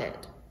I want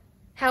it?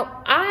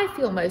 How I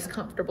feel most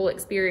comfortable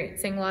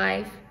experiencing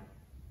life?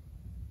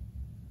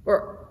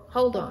 Or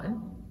hold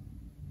on.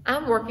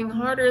 I'm working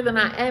harder than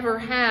I ever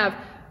have,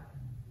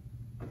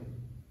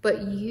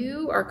 but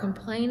you are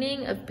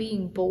complaining of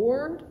being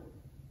bored?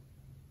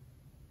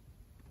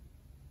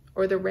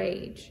 Or the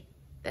rage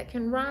that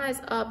can rise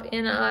up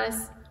in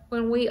us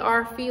when we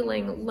are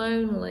feeling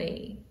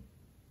lonely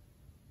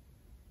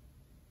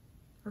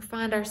or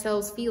find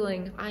ourselves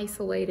feeling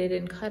isolated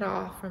and cut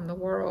off from the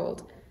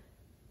world.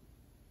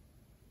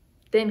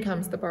 Then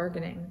comes the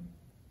bargaining.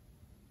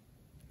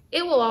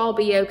 It will all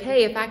be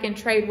okay if I can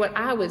trade what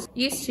I was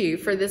used to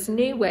for this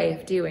new way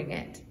of doing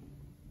it.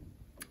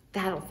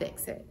 That'll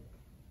fix it.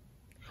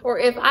 Or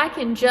if I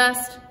can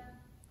just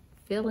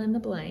fill in the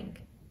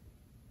blank,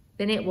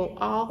 then it will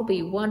all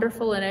be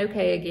wonderful and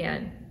okay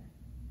again.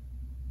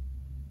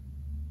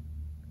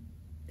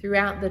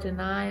 Throughout the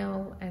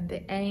denial and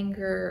the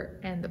anger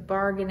and the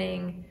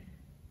bargaining,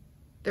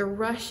 the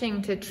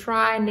rushing to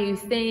try new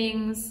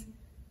things,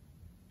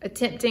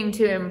 attempting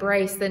to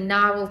embrace the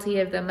novelty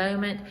of the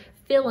moment,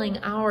 filling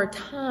our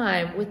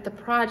time with the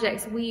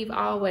projects we've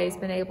always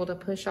been able to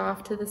push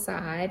off to the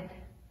side,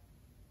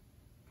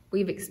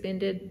 we've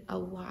expended a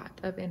lot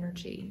of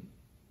energy.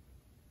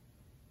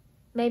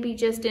 Maybe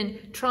just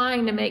in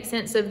trying to make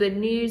sense of the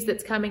news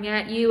that's coming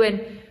at you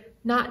and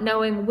not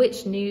knowing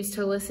which news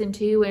to listen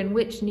to and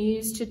which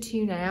news to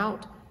tune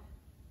out.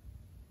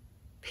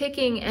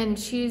 Picking and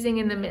choosing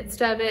in the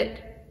midst of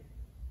it,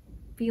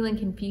 feeling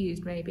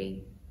confused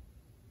maybe.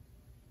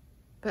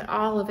 But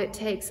all of it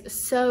takes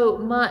so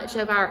much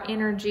of our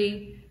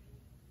energy.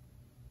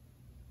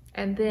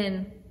 And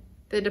then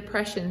the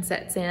depression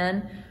sets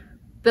in,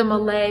 the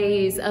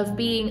malaise of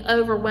being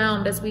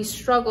overwhelmed as we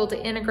struggle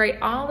to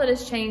integrate all that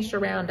has changed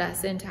around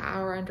us into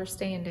our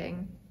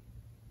understanding.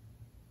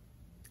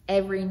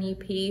 Every new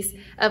piece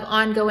of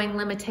ongoing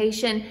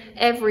limitation,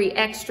 every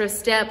extra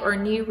step or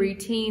new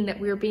routine that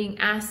we're being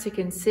asked to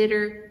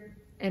consider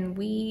and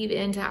weave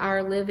into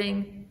our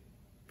living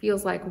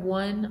feels like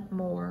one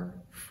more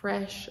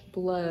fresh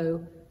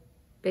blow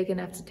big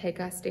enough to take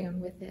us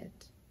down with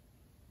it.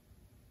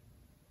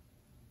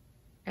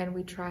 And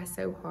we try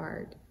so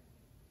hard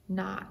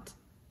not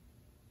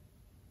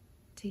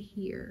to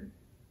hear,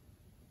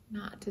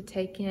 not to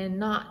take in,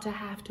 not to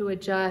have to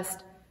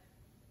adjust.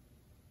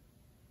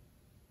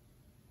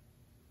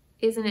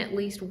 Isn't at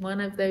least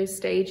one of those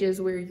stages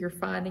where you're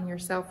finding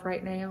yourself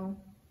right now?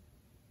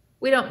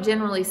 We don't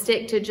generally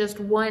stick to just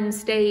one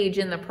stage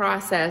in the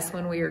process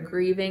when we are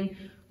grieving.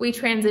 We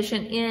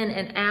transition in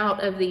and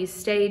out of these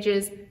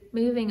stages,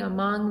 moving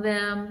among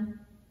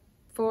them,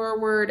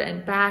 forward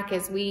and back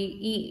as we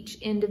each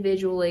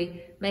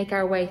individually make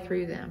our way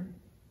through them,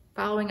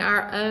 following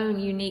our own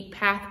unique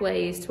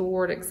pathways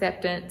toward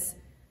acceptance.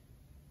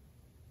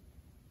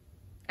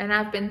 And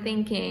I've been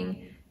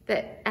thinking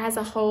that as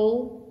a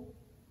whole,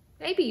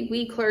 maybe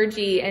we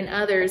clergy and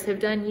others have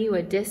done you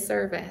a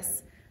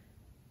disservice.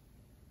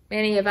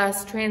 Many of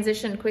us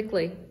transitioned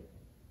quickly.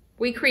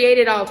 We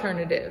created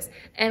alternatives,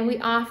 and we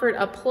offered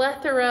a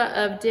plethora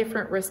of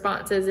different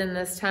responses in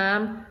this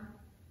time,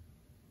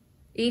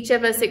 each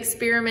of us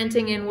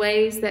experimenting in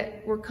ways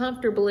that were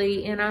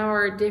comfortably in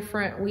our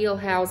different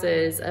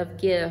wheelhouses of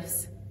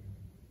gifts.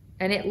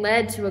 And it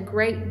led to a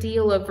great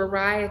deal of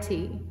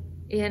variety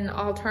in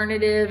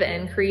alternative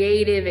and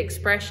creative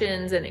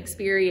expressions and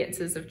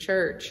experiences of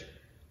church.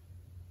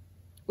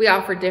 We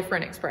offered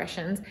different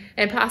expressions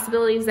and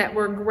possibilities that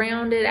were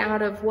grounded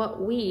out of what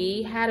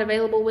we had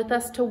available with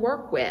us to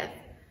work with.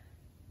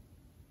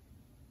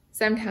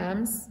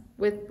 Sometimes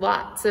with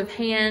lots of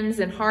hands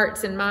and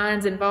hearts and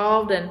minds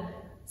involved, and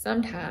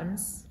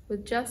sometimes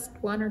with just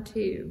one or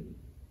two.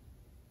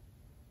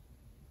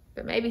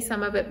 But maybe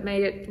some of it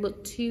made it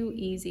look too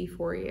easy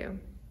for you.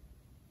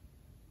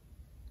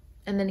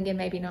 And then again,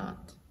 maybe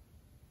not.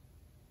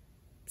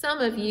 Some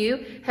of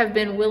you have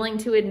been willing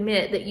to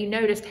admit that you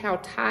noticed how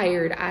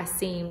tired I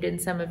seemed in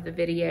some of the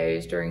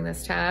videos during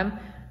this time.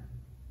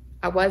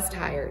 I was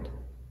tired.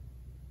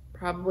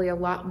 Probably a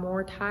lot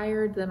more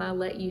tired than I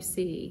let you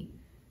see.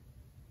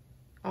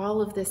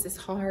 All of this is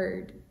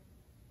hard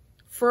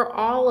for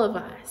all of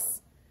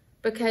us,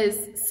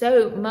 because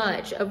so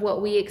much of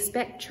what we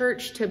expect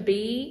church to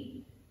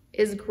be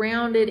is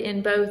grounded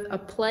in both a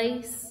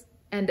place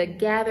and a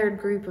gathered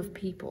group of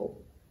people.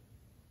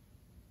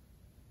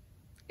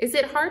 Is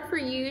it hard for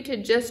you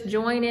to just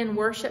join in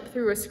worship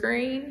through a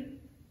screen?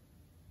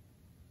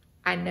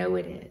 I know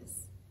it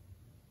is,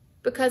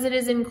 because it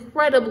is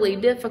incredibly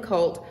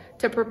difficult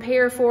to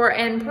prepare for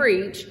and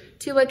preach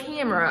to a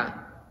camera.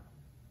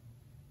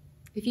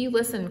 If you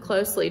listened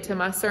closely to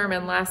my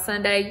sermon last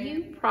Sunday,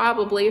 you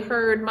probably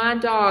heard my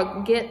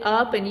dog get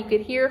up and you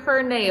could hear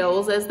her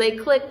nails as they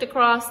clicked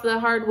across the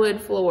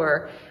hardwood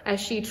floor as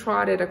she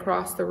trotted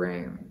across the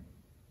room.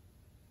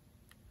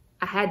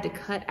 I had to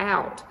cut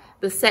out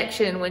the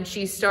section when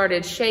she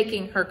started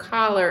shaking her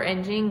collar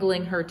and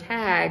jingling her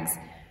tags.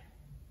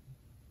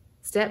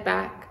 Step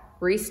back,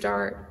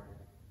 restart,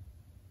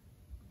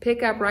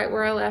 pick up right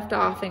where I left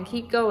off and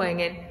keep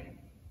going. And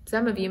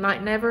some of you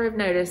might never have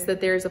noticed that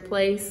there's a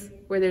place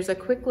where there's a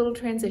quick little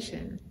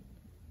transition.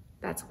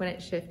 That's when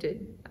it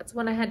shifted. That's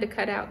when I had to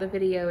cut out the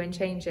video and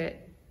change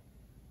it.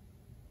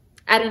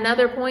 At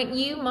another point,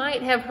 you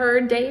might have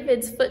heard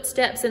David's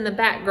footsteps in the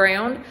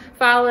background,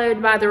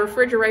 followed by the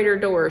refrigerator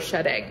door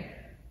shutting.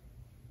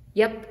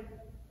 Yep,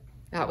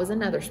 that was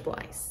another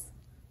splice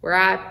where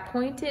I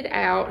pointed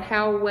out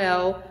how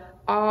well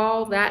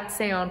all that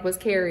sound was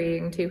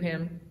carrying to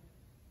him.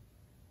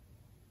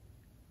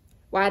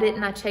 Why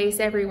didn't I chase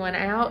everyone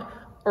out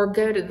or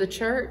go to the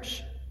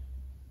church?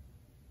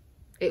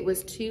 It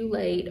was too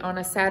late on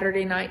a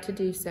Saturday night to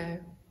do so.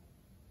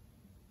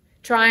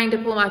 Trying to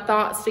pull my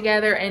thoughts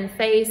together and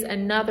face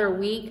another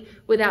week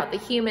without the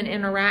human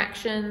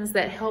interactions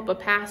that help a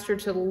pastor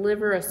to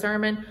deliver a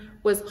sermon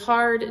was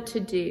hard to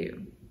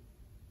do,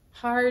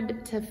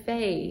 hard to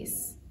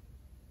face.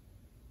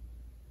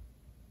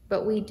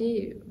 But we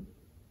do,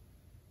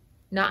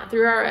 not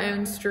through our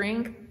own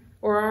strength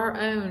or our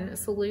own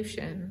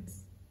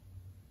solutions.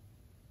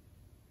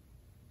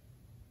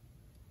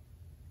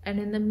 And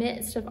in the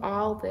midst of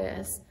all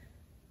this,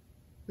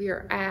 we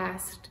are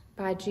asked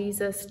by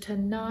Jesus to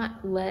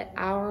not let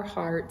our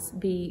hearts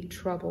be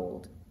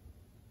troubled.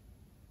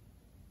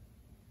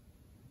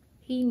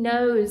 He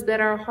knows that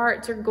our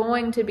hearts are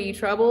going to be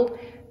troubled.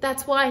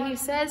 That's why he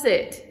says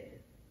it.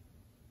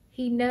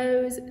 He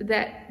knows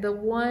that the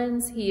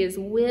ones he is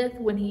with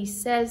when he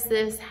says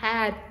this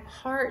had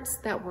hearts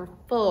that were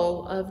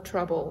full of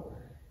trouble.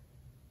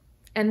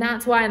 And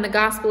that's why in the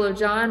Gospel of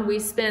John, we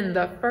spend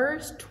the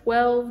first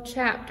 12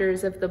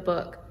 chapters of the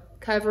book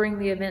covering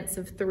the events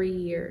of 3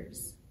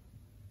 years.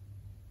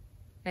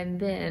 And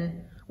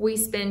then we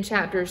spend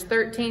chapters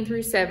 13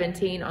 through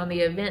 17 on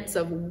the events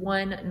of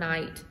one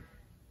night.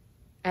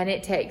 And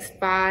it takes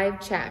 5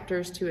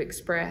 chapters to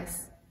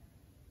express,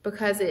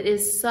 because it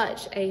is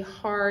such a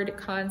hard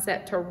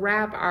concept to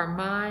wrap our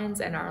minds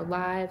and our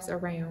lives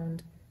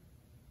around.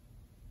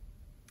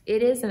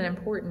 It is an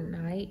important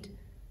night.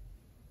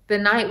 The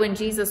night when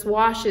Jesus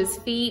washes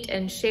feet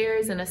and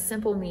shares in a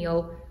simple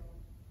meal,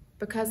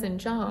 because in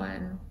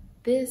John,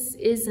 this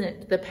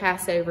isn't the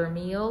Passover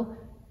meal.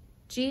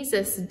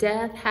 Jesus'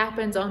 death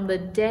happens on the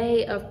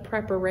day of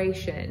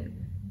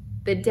preparation,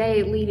 the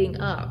day leading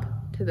up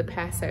to the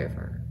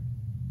Passover.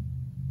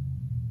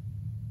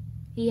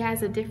 He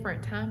has a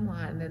different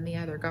timeline than the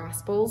other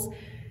Gospels,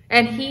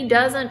 and he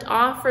doesn't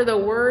offer the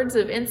words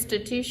of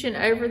institution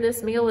over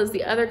this meal as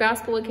the other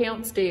Gospel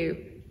accounts do.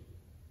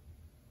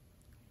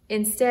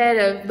 Instead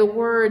of the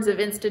words of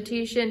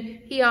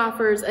institution, he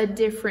offers a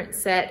different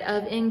set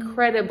of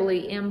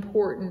incredibly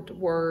important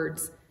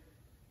words.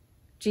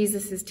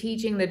 Jesus is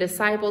teaching the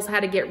disciples how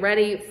to get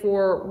ready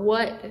for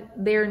what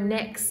their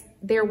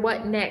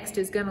what next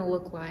is going to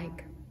look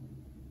like.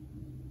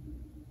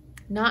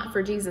 Not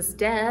for Jesus'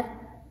 death,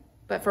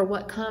 but for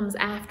what comes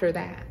after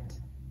that.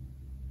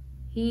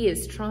 He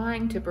is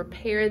trying to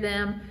prepare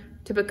them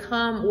to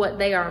become what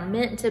they are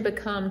meant to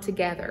become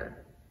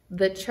together,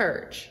 the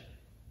church,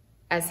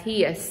 as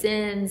he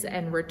ascends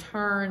and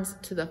returns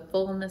to the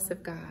fullness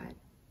of God.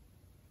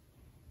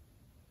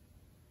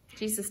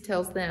 Jesus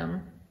tells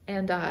them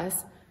and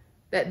us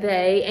that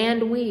they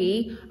and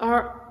we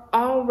are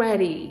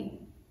already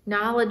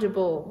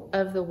knowledgeable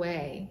of the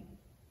way.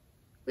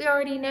 We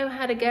already know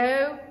how to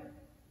go.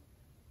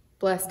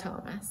 Bless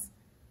Thomas.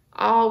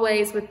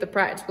 Always with the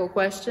practical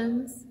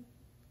questions.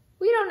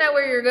 We don't know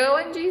where you're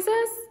going,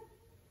 Jesus.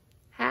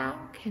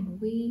 How can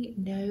we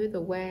know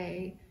the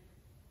way?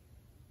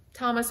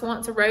 Thomas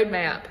wants a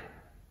roadmap,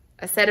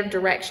 a set of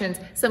directions,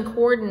 some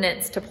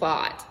coordinates to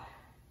plot.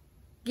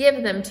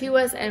 Give them to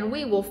us and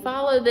we will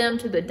follow them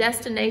to the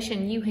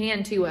destination you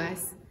hand to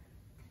us.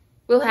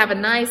 We'll have a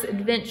nice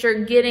adventure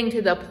getting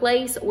to the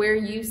place where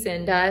you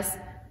send us.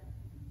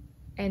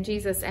 And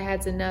Jesus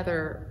adds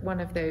another one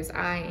of those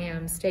I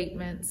am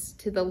statements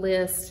to the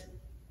list,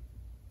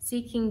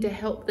 seeking to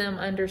help them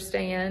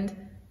understand.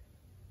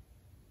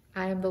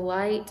 I am the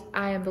light.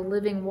 I am the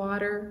living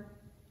water.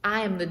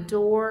 I am the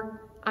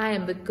door. I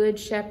am the good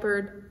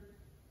shepherd.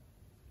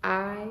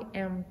 I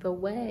am the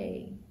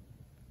way.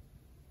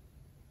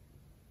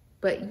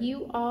 But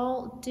you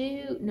all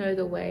do know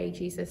the way,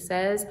 Jesus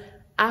says.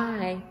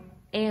 I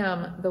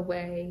am the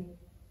way.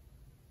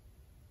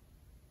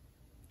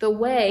 The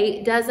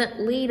way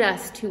doesn't lead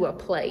us to a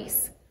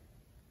place.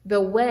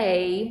 The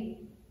way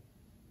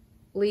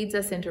leads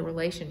us into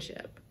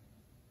relationship.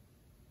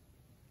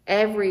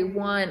 Every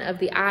one of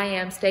the I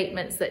am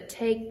statements that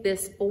take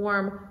this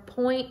form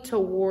point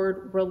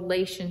toward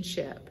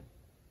relationship,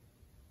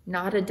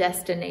 not a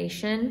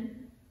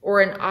destination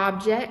or an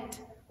object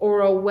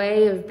or a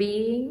way of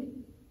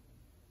being.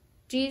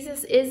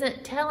 Jesus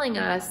isn't telling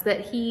us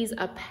that he's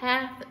a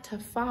path to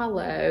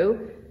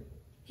follow.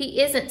 He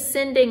isn't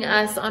sending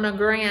us on a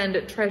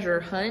grand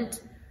treasure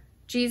hunt.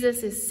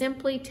 Jesus is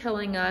simply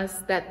telling us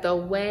that the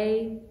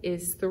way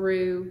is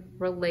through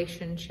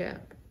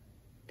relationship.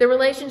 The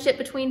relationship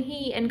between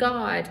he and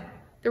God.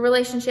 The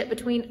relationship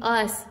between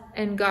us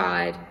and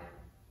God.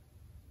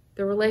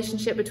 The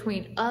relationship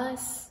between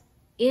us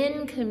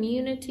in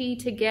community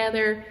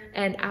together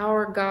and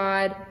our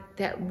God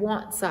that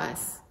wants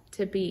us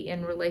to be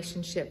in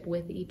relationship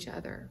with each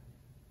other.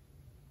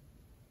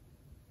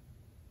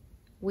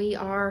 We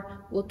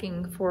are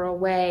looking for a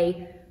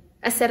way,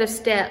 a set of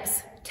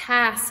steps,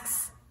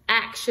 tasks,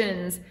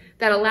 actions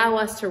that allow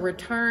us to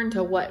return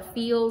to what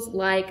feels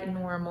like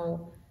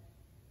normal,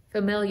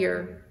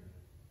 familiar,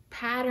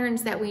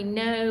 patterns that we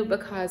know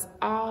because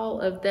all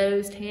of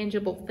those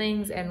tangible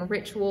things and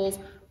rituals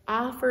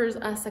offers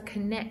us a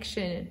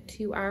connection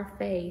to our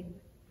faith.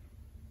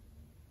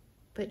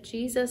 But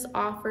Jesus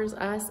offers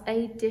us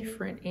a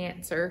different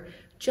answer,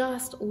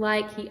 just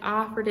like he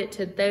offered it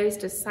to those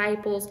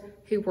disciples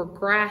who were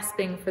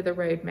grasping for the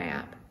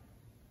roadmap.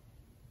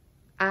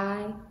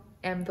 I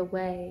am the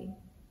way.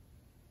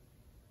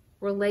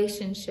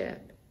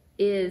 Relationship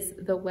is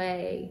the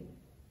way.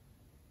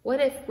 What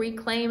if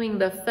reclaiming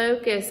the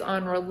focus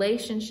on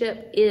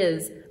relationship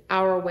is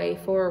our way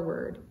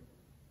forward?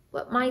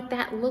 What might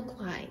that look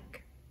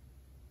like?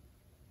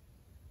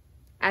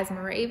 As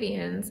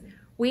Moravians,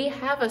 we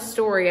have a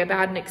story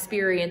about an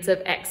experience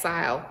of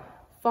exile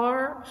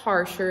far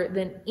harsher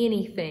than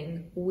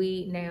anything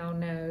we now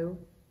know.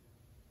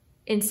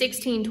 In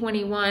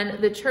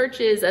 1621, the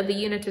churches of the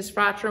Unitas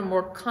Fratrum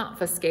were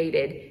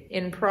confiscated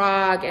in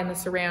Prague and the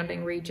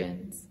surrounding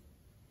regions.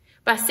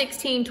 By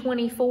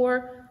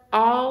 1624,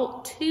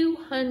 all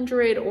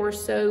 200 or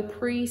so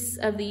priests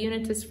of the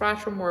Unitas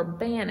Fratrum were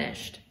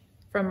banished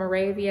from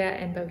Moravia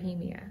and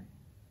Bohemia.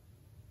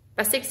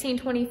 By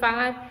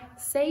 1625,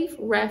 safe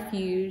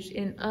refuge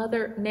in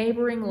other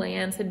neighboring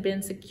lands had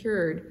been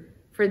secured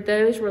for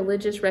those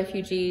religious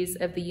refugees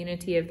of the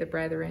Unity of the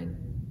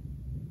Brethren.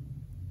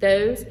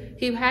 Those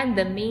who had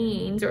the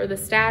means or the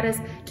status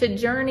to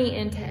journey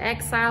into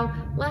exile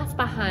left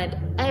behind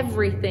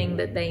everything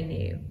that they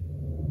knew.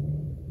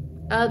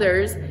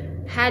 Others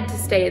had to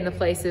stay in the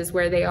places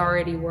where they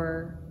already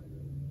were,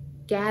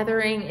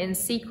 gathering in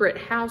secret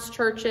house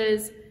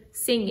churches,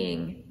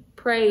 singing,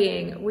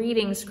 praying,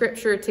 reading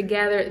scripture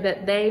together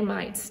that they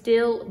might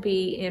still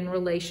be in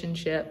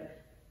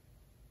relationship.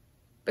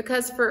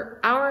 Because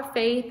for our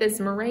faith as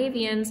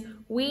Moravians,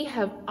 we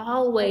have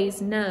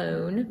always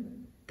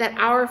known that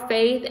our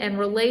faith and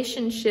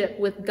relationship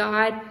with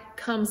God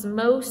comes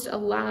most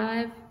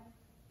alive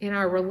in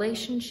our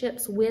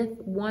relationships with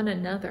one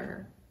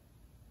another.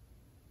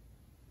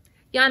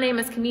 Jan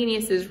Amos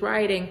Comenius is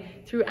writing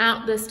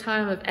throughout this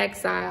time of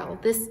exile,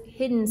 this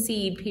hidden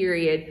seed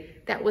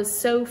period that was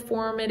so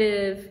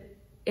formative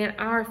in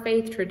our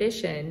faith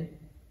tradition,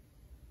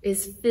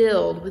 is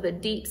filled with a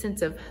deep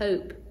sense of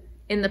hope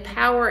in the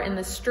power and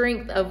the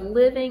strength of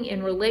living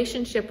in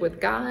relationship with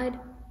God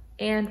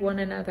and one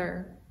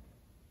another.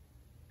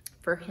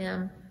 For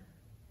him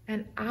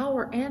and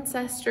our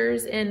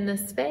ancestors in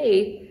this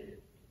faith,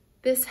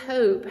 this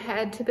hope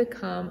had to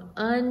become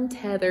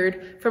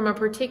untethered from a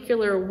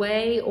particular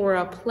way or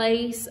a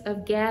place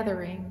of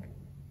gathering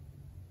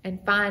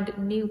and find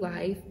new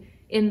life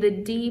in the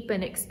deep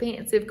and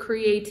expansive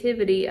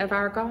creativity of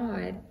our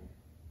God.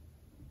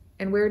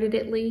 And where did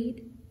it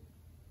lead?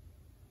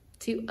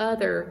 To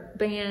other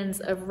bands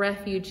of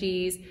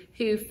refugees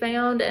who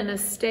found an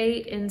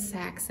estate in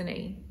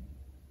Saxony.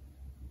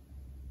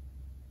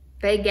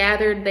 They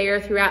gathered there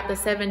throughout the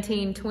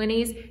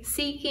 1720s,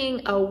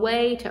 seeking a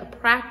way to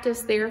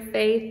practice their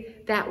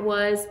faith that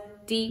was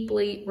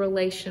deeply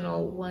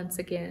relational once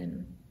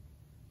again.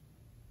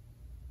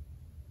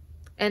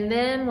 And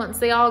then once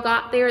they all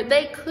got there,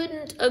 they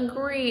couldn't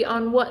agree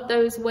on what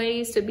those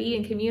ways to be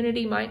in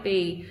community might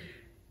be.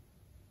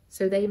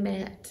 So they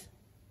met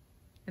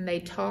and they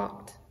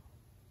talked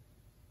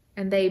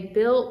and they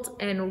built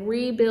and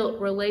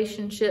rebuilt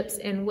relationships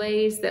in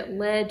ways that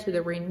led to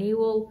the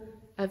renewal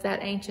of that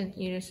ancient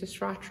Unitas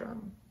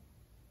Fratrum.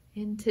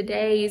 In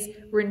today's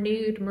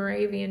renewed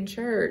Moravian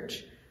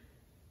Church,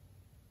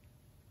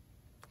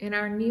 in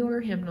our newer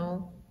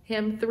hymnal,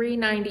 hymn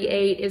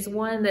 398 is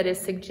one that is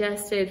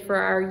suggested for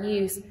our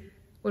use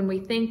when we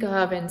think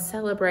of and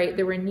celebrate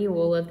the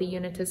renewal of the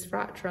Unitas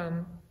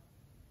Fratrum.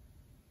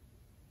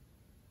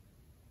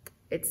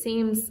 It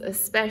seems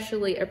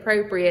especially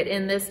appropriate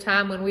in this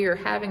time when we are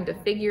having to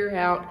figure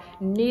out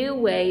new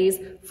ways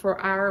for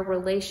our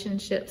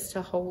relationships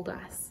to hold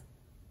us.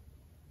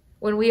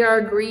 When we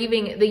are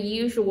grieving the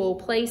usual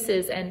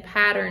places and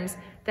patterns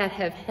that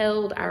have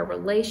held our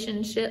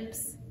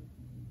relationships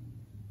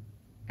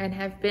and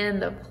have been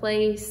the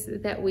place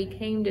that we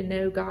came to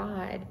know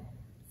God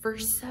for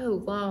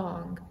so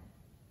long,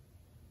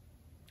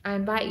 I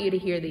invite you to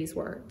hear these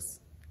words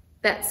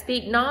that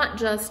speak not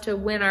just to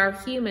when our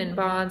human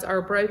bonds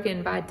are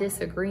broken by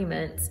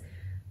disagreements,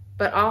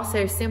 but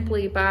also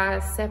simply by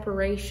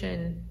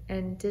separation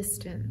and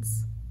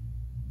distance.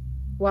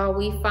 While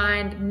we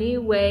find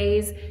new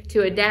ways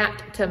to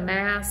adapt to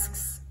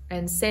masks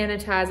and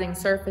sanitizing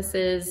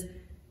surfaces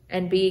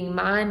and being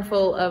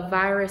mindful of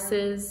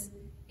viruses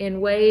in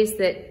ways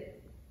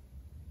that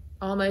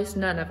almost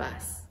none of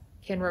us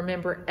can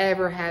remember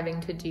ever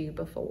having to do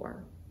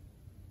before.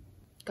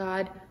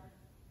 God,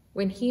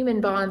 when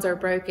human bonds are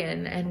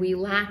broken and we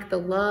lack the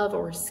love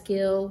or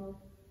skill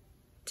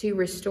to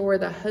restore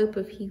the hope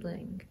of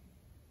healing,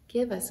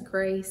 give us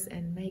grace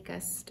and make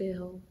us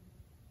still.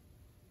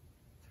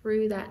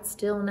 Through that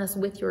stillness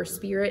with your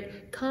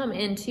Spirit, come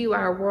into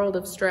our world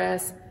of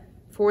stress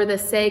for the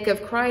sake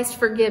of Christ,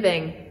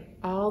 forgiving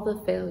all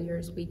the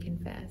failures we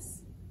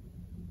confess.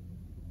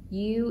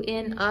 You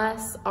in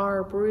us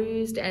are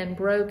bruised and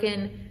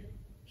broken.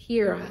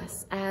 Hear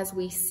us as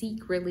we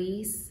seek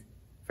release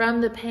from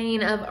the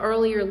pain of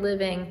earlier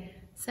living.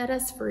 Set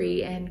us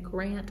free and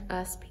grant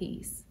us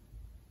peace.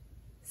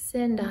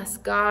 Send us,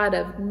 God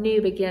of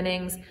new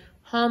beginnings,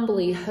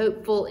 humbly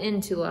hopeful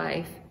into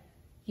life.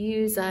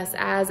 Use us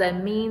as a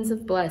means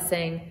of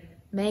blessing.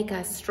 Make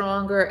us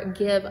stronger.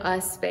 Give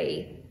us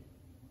faith.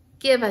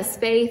 Give us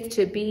faith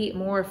to be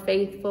more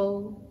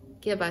faithful.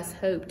 Give us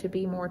hope to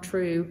be more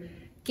true.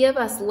 Give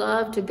us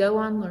love to go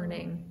on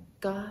learning.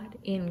 God,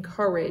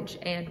 encourage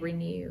and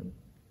renew.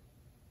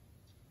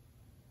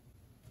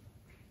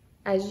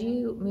 As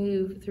you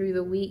move through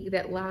the week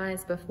that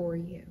lies before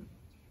you,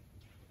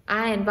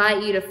 I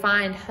invite you to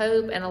find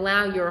hope and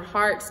allow your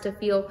hearts to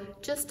feel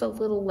just a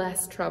little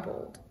less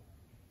troubled,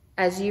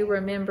 as you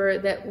remember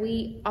that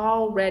we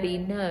already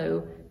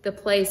know the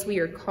place we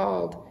are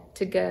called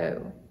to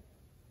go.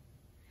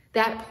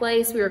 That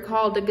place we are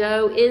called to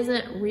go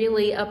isn't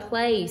really a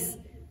place.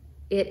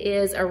 It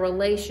is a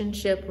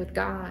relationship with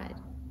God.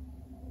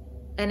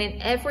 And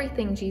in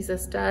everything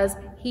Jesus does,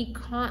 he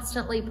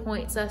constantly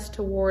points us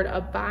toward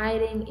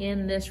abiding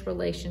in this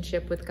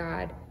relationship with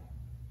God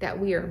that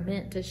we are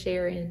meant to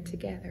share in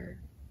together.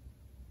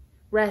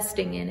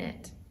 Resting in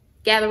it,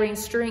 gathering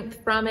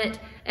strength from it,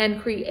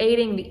 and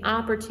creating the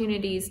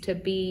opportunities to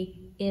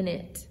be in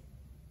it.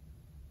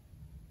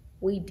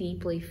 We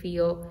deeply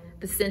feel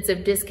the sense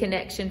of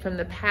disconnection from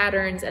the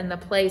patterns and the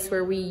place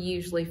where we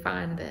usually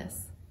find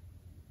this.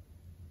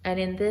 And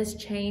in this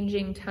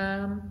changing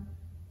time,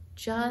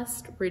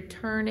 just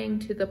returning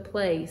to the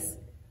place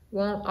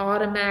won't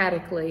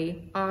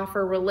automatically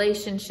offer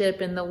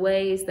relationship in the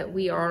ways that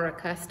we are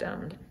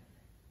accustomed.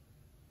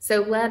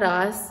 So let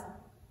us,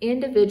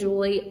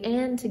 individually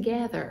and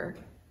together,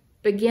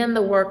 begin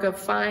the work of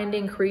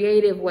finding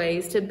creative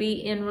ways to be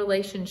in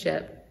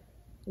relationship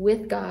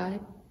with God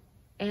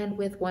and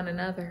with one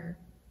another,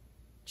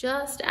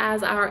 just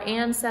as our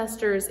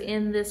ancestors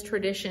in this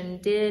tradition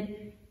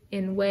did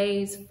in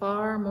ways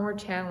far more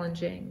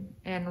challenging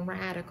and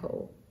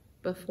radical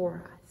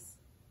before us.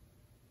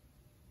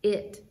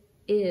 It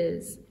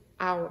is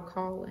our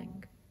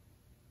calling.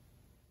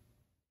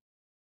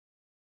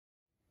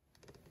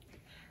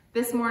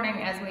 This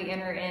morning, as we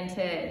enter into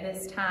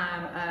this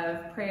time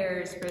of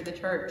prayers for the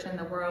church and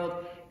the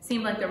world, it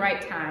seemed like the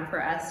right time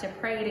for us to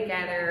pray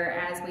together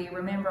as we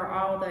remember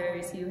all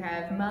those who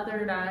have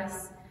mothered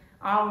us,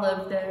 all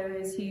of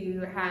those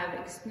who have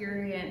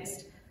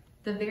experienced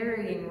the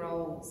varying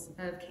roles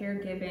of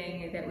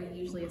caregiving that we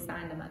usually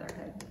assign to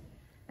motherhood.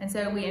 And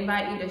so we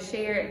invite you to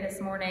share this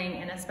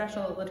morning in a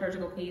special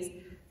liturgical piece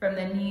from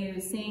the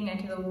new Sing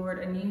Unto the Lord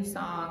a New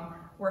Song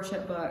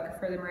worship book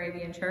for the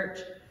Moravian Church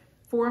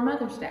for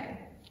Mother's Day.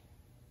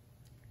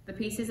 The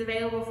piece is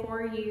available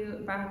for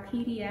you by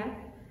PDF,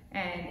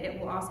 and it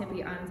will also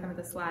be on some of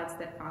the slides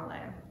that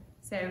follow.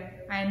 So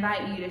I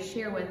invite you to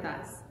share with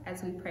us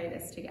as we pray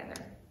this together.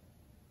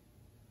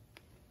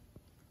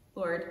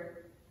 Lord,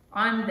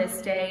 on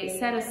this day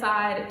set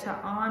aside to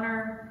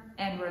honor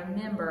and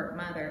remember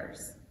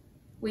mothers,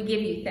 we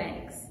give you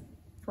thanks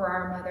for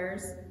our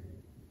mothers.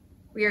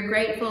 We are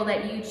grateful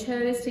that you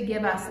chose to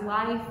give us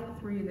life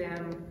through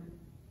them,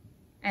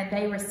 and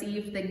they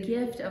received the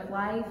gift of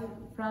life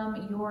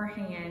from your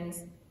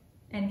hands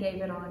and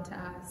gave it on to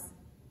us.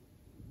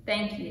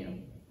 Thank you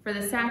for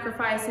the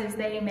sacrifices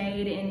they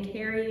made in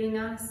carrying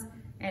us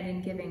and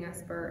in giving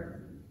us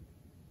birth.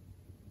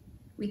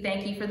 We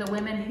thank you for the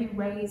women who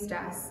raised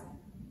us,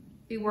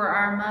 who were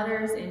our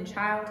mothers in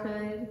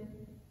childhood,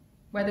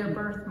 whether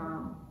birth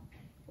mom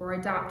or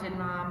adopted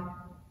mom,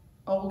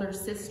 older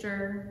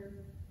sister,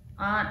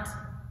 aunt,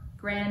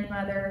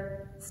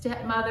 grandmother,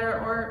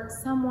 stepmother, or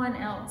someone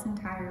else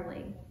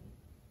entirely.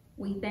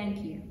 We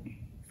thank you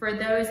for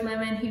those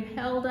women who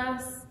held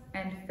us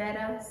and fed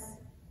us,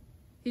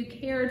 who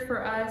cared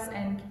for us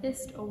and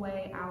kissed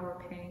away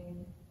our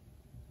pain.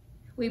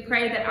 We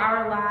pray that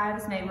our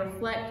lives may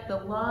reflect the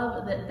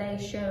love that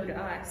they showed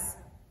us,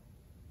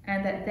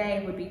 and that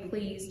they would be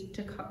pleased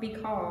to be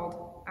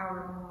called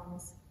our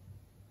moms.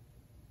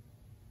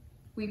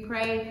 We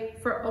pray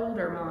for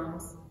older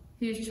moms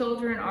whose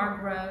children are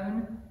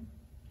grown.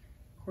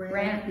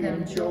 Grant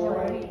them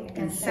joy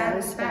and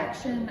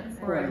satisfaction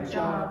for a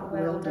job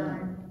well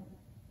done.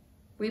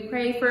 We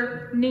pray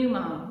for new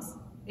moms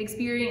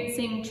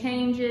experiencing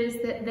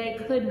changes that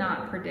they could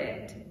not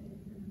predict.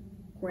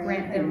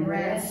 Grant them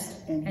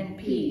rest and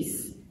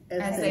peace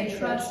as they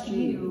trust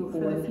you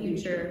for the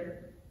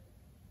future.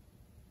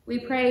 We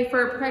pray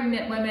for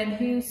pregnant women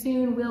who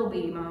soon will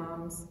be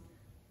moms.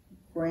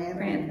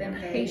 Grant them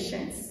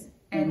patience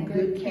and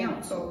good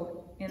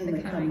counsel in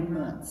the coming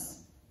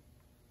months.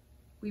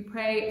 We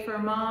pray for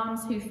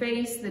moms who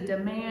face the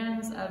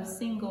demands of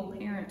single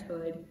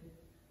parenthood.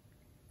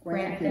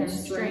 Grant them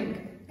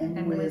strength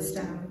and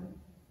wisdom.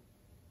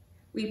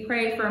 We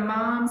pray for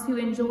moms who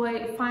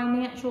enjoy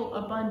financial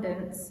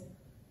abundance.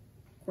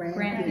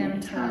 Grant them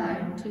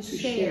time to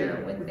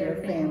share with their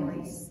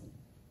families.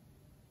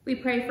 We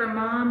pray for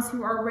moms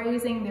who are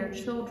raising their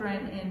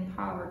children in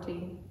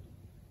poverty.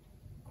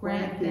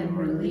 Grant them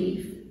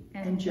relief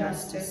and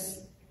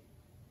justice.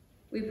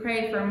 We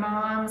pray for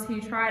moms who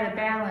try to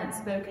balance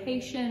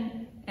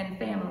vocation and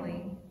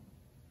family.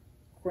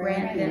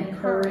 Grant them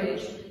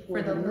courage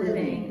for the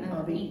living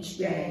of each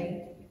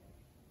day.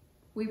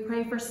 We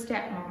pray for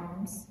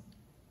stepmoms.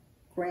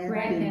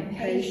 Grant them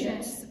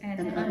patience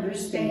and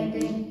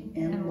understanding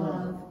and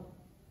love.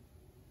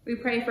 We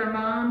pray for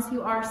moms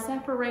who are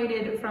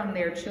separated from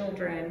their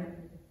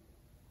children.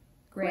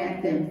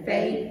 Grant them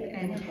faith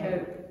and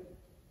hope.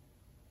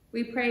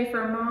 We pray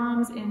for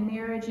moms in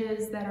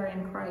marriages that are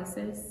in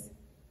crisis.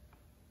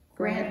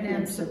 Grant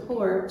them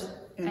support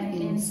and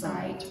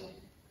insight.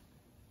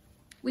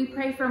 We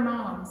pray for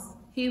moms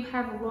who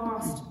have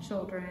lost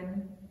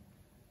children.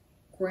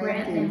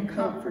 Grant them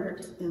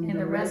comfort in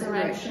the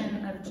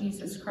resurrection of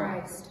Jesus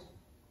Christ.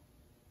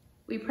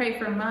 We pray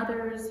for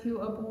mothers who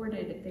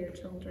aborted their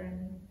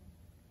children.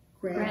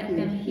 Grant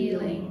them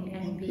healing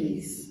and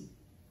peace.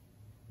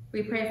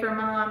 We pray for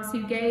moms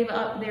who gave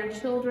up their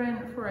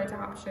children for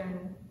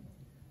adoption.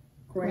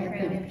 Grant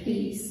them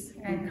peace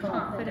and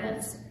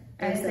confidence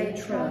as they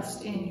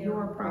trust in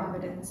your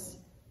providence.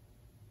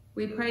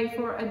 We pray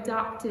for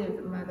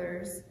adoptive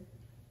mothers.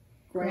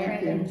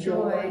 Grant them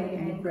joy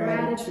and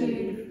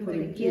gratitude for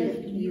the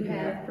gift you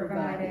have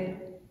provided.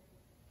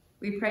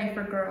 We pray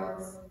for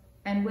girls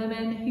and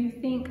women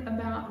who think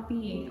about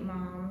being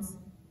moms.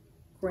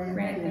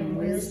 Grant them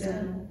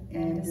wisdom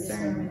and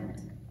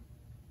discernment.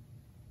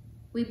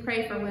 We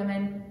pray for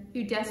women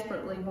who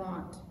desperately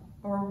want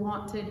or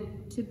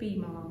wanted to be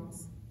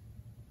moms.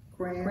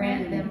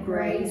 Grant them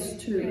grace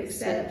to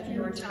accept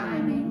your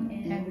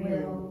timing and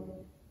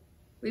will.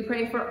 We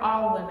pray for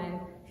all women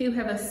who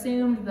have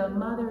assumed the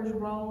mother's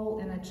role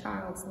in a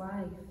child's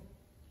life.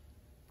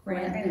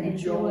 Grant them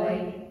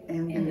joy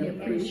and the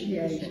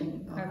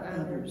appreciation of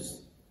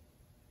others.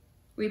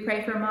 We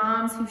pray for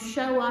moms who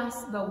show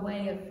us the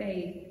way of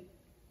faith.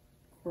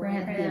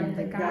 Grant them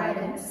the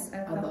guidance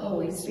of the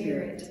Holy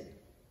Spirit.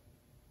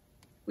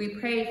 We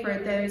pray for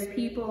those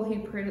people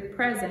who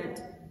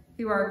present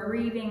who are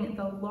grieving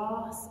the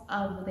loss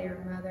of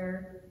their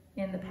mother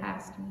in the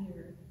past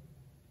year.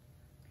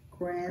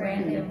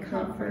 Grant them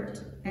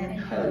comfort and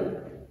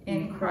hope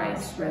in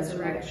Christ's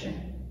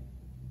resurrection.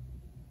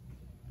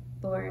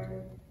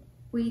 Lord,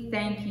 we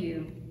thank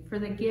you for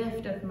the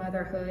gift of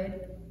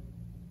motherhood.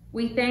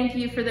 We thank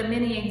you for the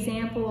many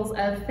examples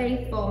of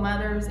faithful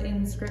mothers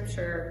in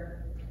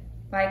Scripture,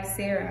 like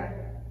Sarah,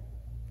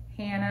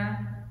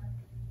 Hannah,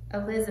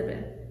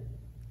 Elizabeth,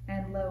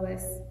 and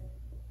Lois.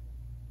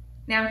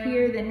 Now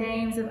hear the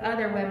names of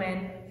other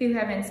women who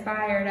have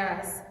inspired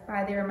us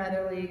by their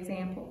motherly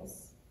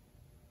examples.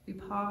 We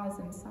pause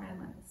in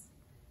silence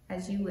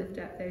as you lift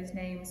up those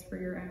names for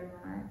your own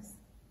lives.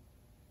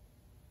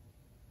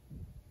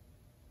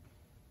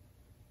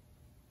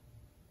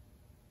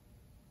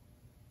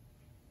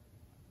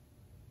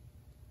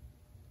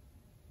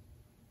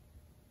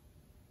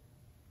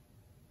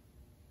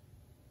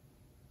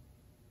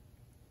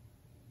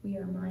 We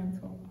are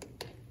mindful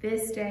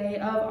this day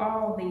of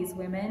all these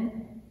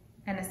women,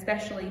 and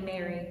especially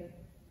Mary,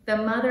 the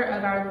mother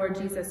of our Lord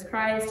Jesus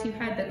Christ, who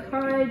had the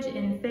courage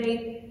and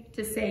faith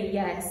to say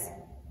yes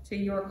to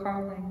your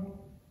calling.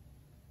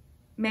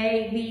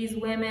 May these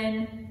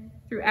women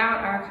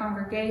throughout our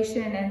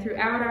congregation and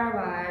throughout our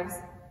lives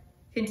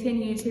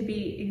continue to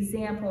be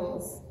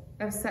examples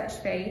of such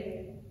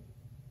faith,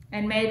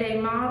 and may they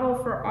model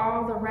for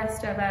all the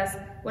rest of us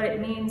what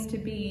it means to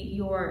be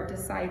your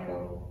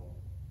disciple.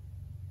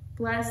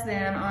 Bless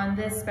them on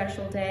this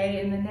special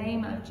day in the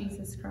name of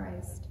Jesus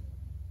Christ.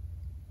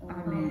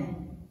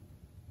 Amen.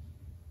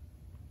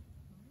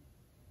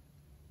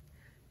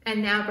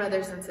 And now,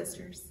 brothers and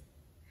sisters,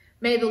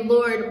 may the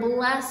Lord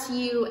bless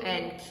you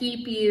and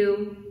keep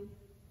you.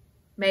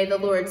 May the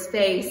Lord's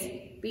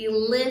face be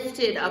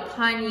lifted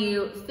upon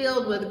you,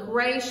 filled with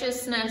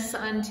graciousness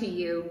unto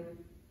you.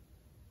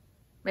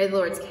 May the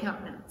Lord's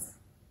countenance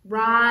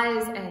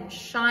rise and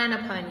shine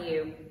upon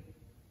you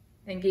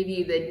and give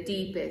you the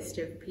deepest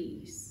of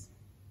peace.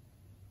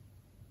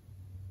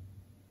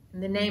 In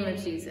the name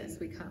of Jesus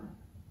we come.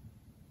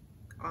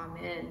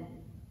 Amen.